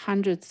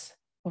hundreds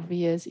of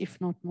years, if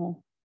not more.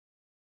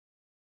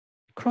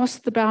 Cross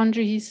the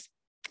boundaries,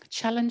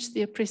 challenge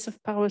the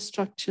oppressive power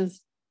structures,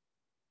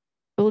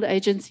 build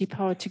agency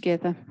power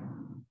together.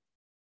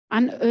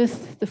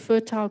 Unearth the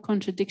fertile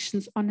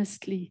contradictions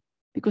honestly,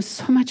 because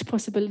so much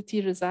possibility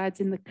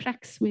resides in the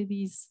cracks where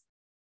these,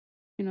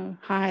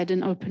 hide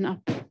and open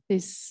up.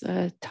 This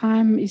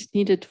time is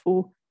needed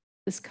for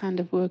this kind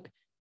of work.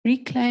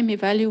 Reclaim,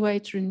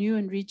 evaluate, renew,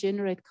 and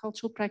regenerate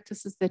cultural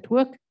practices that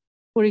work.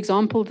 For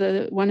example,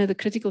 one of the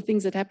critical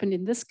things that happened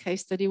in this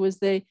case study was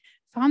they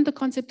found the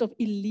concept of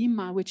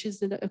ilima, which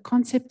is a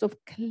concept of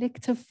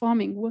collective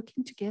farming,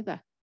 working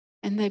together.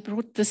 And they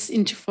brought this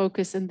into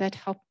focus, and that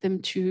helped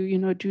them to, you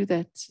know, do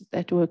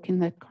that work in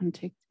that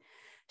context.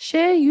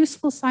 Share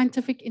useful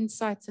scientific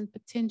insights and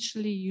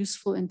potentially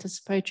useful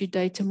anticipatory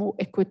data more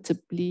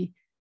equitably,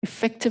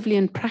 effectively,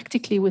 and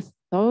practically with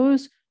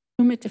those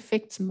whom it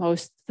affects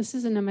most. This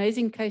is an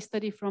amazing case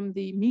study from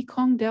the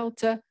Mekong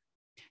Delta.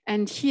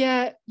 And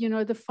here, you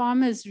know, the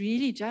farmers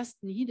really just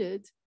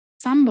needed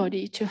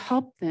somebody to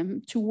help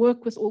them to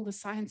work with all the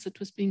science that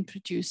was being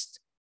produced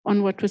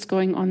on what was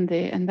going on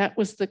there. And that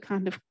was the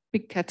kind of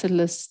big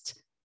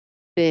catalyst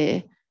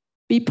there.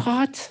 Be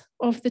part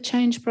of the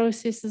change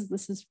processes.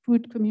 This is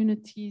food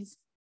communities,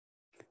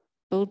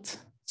 build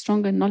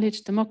stronger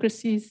knowledge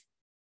democracies.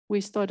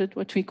 We started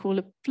what we call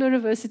a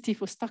pluriversity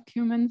for stock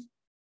humans.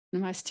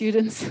 And my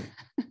students,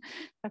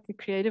 like a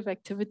creative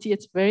activity.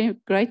 It's very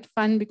great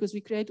fun because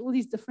we create all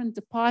these different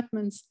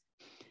departments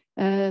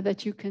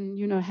that you can,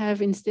 you know,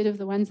 have instead of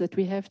the ones that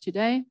we have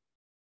today.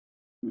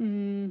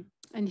 And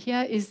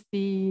here is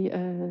the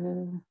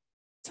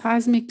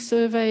seismic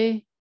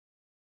survey,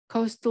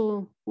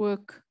 coastal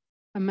work,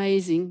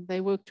 amazing.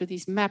 They worked with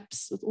these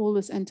maps, with all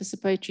this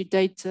anticipatory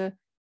data,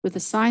 with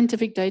the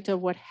scientific data of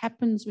what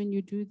happens when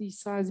you do these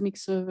seismic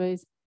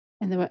surveys.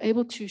 And they were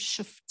able to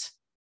shift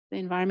the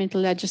environmental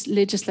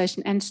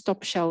legislation and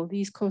stop shell,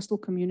 these coastal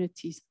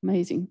communities,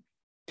 amazing.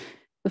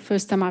 The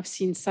first time I've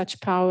seen such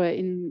power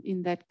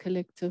in that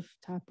collective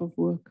type of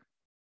work.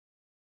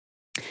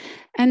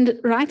 And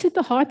right at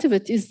the heart of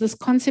it is this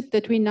concept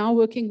that we're now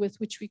working with,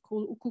 which we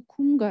call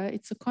ukukunga.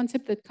 It's a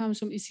concept that comes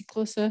from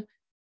isiXhosa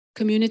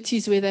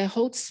communities where they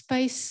hold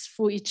space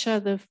for each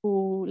other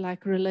for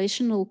like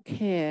relational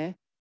care.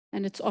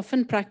 And it's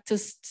often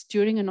practiced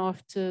during and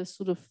after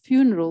sort of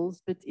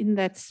funerals, but in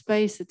that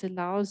space, it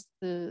allows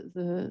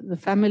the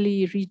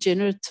family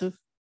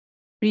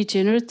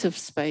regenerative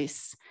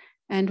space.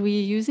 And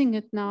we're using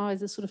it now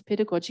as a sort of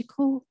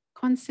pedagogical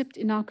concept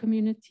in our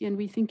community. And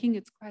we're thinking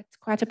it's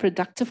quite a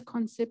productive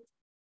concept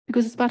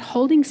because it's about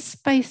holding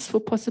space for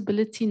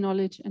possibility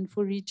knowledge and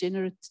for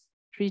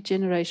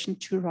regeneration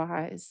to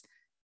rise.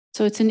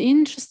 So it's an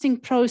interesting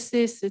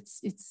process.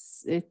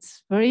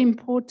 It's very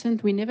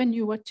important. We never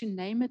knew what to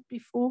name it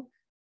before,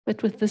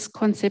 but with this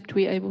concept,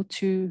 we're able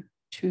to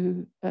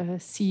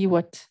see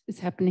what is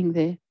happening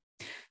there.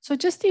 So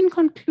just in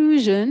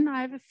conclusion,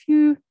 I have a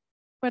few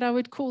what I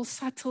would call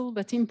subtle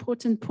but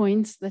important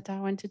points that I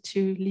wanted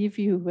to leave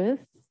you with.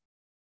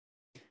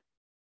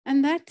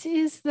 And that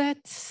is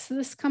that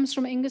this comes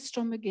from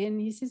Engeström again.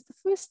 He says the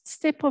first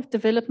step of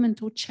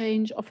development or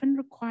change often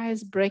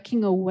requires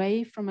breaking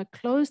away from a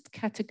closed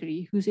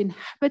category whose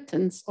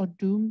inhabitants are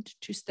doomed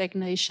to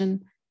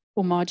stagnation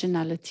or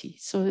marginality.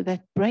 So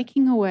that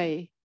breaking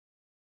away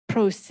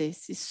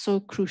process is so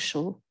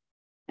crucial.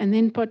 And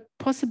then what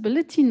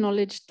possibility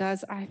knowledge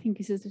does, I think,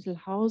 is it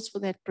allows for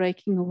that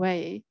breaking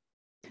away.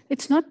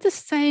 It's not the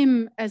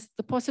same as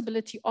the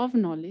possibility of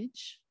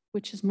knowledge,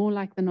 which is more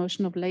like the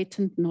notion of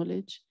latent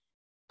knowledge,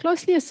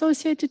 closely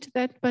associated to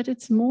that, but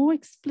it's more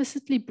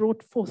explicitly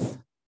brought forth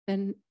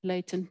than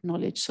latent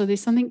knowledge. So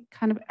there's something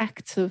kind of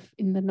active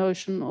in the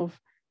notion of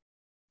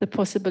the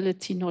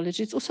possibility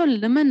knowledge. It's also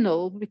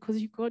liminal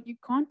because you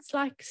can't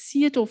like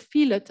see it or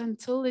feel it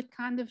until it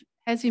kind of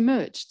has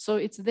emerged. So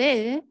it's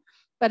there,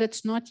 but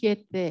it's not yet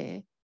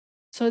there.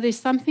 So there's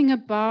something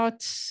about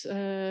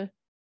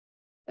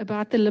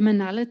the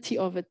liminality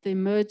of it, the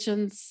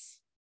emergence.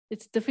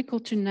 It's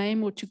difficult to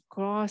name or to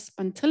grasp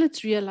until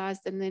it's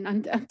realized and then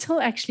until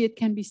actually it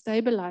can be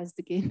stabilized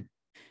again.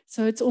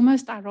 So it's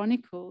almost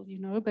ironical, you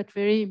know, but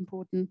very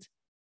important.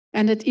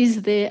 And it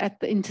is there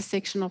at the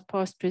intersection of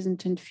past,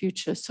 present, and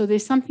future. So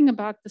there's something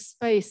about the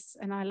space,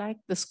 and I like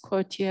this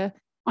quote here,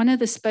 honor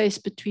the space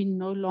between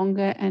no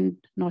longer and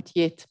not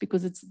yet,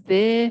 because it's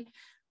there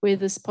where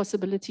this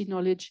possibility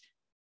knowledge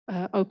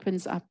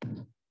opens up.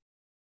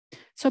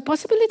 So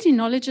possibility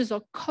knowledges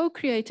are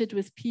co-created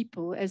with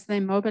people as they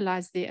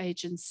mobilize their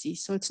agency.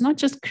 So it's not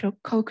just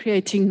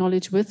co-creating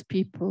knowledge with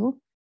people,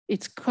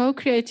 it's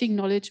co-creating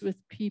knowledge with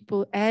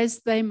people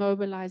as they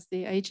mobilize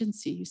their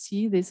agency. You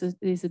see, there's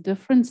a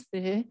difference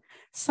there,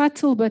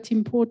 subtle but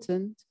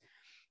important.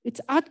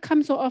 Its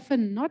outcomes are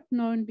often not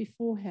known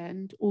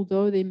beforehand,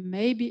 although there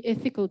may be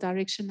ethical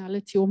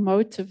directionality or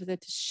motive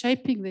that is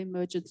shaping the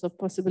emergence of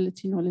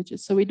possibility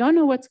knowledges. So we don't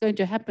know what's going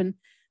to happen,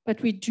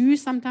 but we do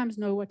sometimes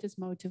know what is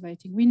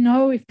motivating. We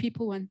know if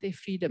people want their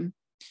freedom.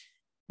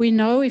 We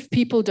know if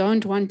people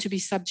don't want to be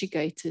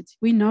subjugated.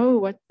 We know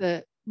what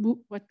the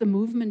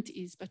movement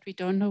is, but we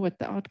don't know what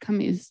the outcome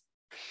is.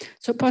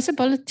 So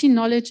possibility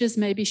knowledges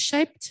may be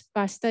shaped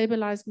by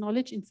stabilized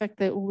knowledge. In fact,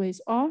 they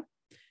always are.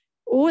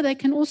 Or they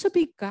can also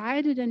be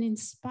guided and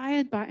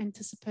inspired by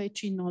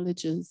anticipatory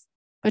knowledges.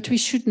 But we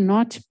should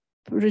not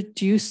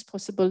reduce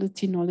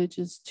possibility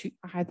knowledges to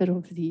either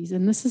of these.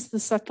 And this is the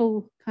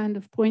subtle kind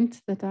of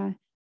point that I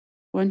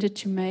wanted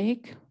to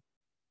make.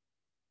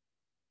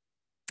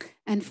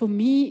 And for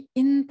me,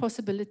 in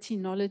possibility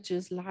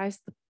knowledges lies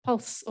the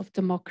pulse of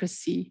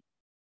democracy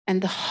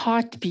and the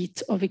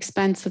heartbeat of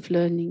expansive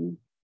learning.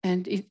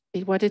 and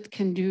what it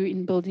can do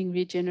in building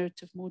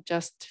regenerative, more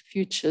just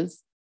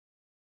futures.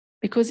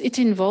 Because it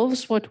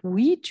involves what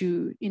we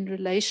do in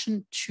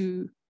relation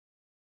to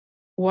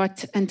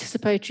what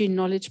anticipatory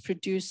knowledge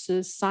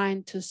producers,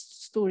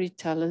 scientists,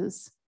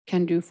 storytellers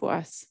can do for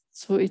us.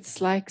 So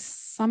it's like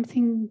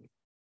something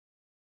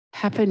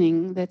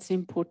happening that's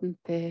important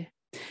there.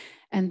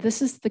 And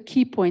this is the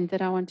key point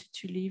that I wanted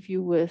to leave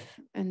you with.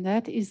 And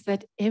that is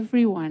that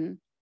everyone,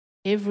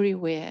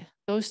 everywhere,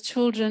 those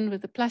children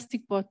with the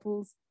plastic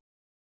bottles,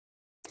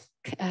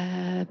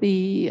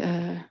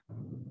 the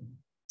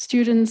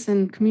students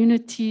and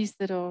communities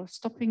that are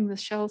stopping the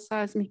shell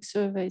seismic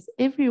surveys,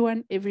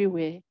 everyone,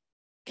 everywhere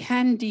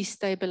can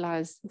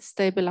destabilize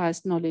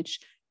stabilized knowledge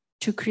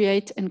to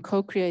create and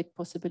co-create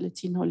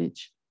possibility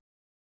knowledge.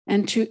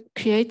 And to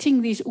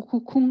creating these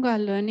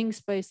ukukunga learning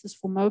spaces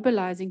for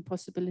mobilizing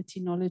possibility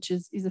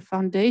knowledges is a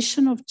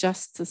foundation of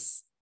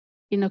justice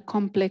in a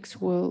complex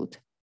world.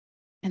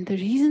 And the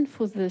reason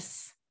for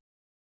this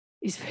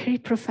is very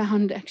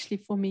profound actually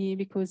for me,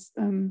 because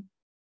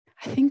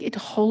I think it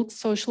holds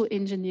social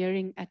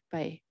engineering at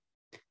bay.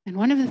 And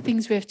one of the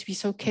things we have to be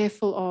so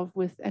careful of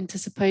with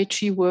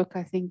anticipatory work,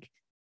 I think,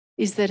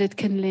 is that it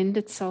can lend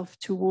itself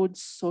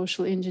towards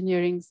social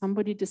engineering,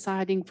 somebody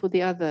deciding for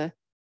the other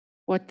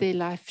what their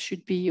life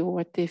should be or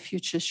what their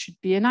future should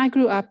be. And I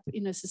grew up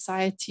in a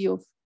society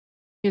of,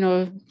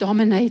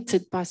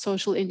 dominated by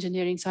social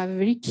engineering. So I have a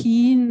very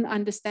keen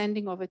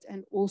understanding of it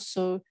and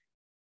also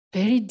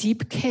very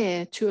deep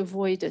care to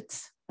avoid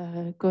it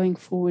going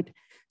forward.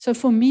 So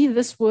for me,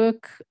 this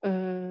work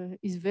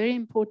is very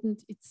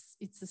important.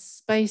 It's a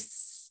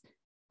space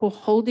for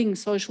holding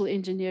social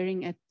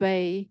engineering at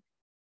bay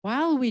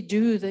while we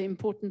do the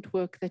important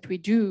work that we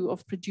do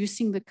of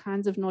producing the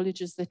kinds of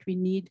knowledges that we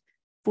need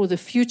for the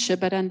future.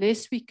 But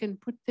unless we can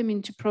put them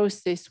into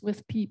process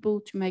with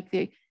people to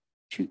make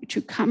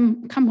to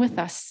come with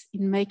us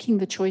in making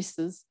the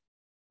choices,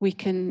 we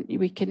can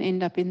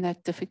end up in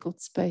that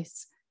difficult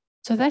space.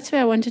 So that's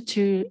where I wanted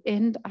to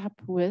end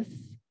up with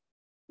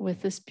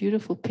this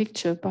beautiful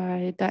picture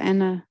by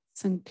Diana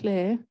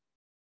Sinclair.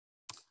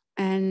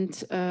 And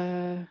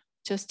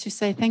just to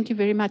say thank you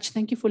very much.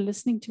 Thank you for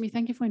listening to me.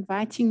 Thank you for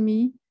inviting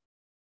me.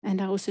 And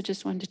I also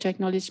just wanted to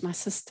acknowledge my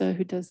sister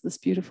who does this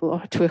beautiful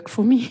artwork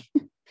for me.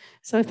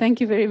 So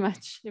thank you very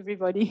much,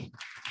 everybody.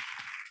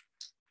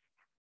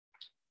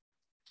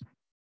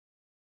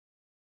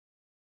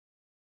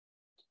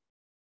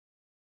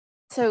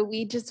 So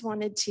we just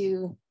wanted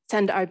to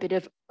send our bit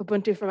of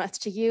Ubuntu from us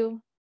to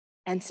you.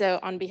 And so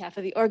on behalf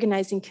of the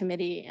organizing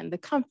committee and the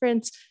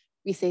conference,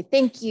 we say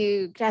thank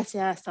you,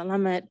 gracias,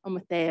 salamat,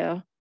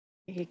 omoteo.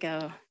 Here you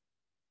go.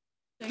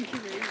 Thank you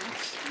very much.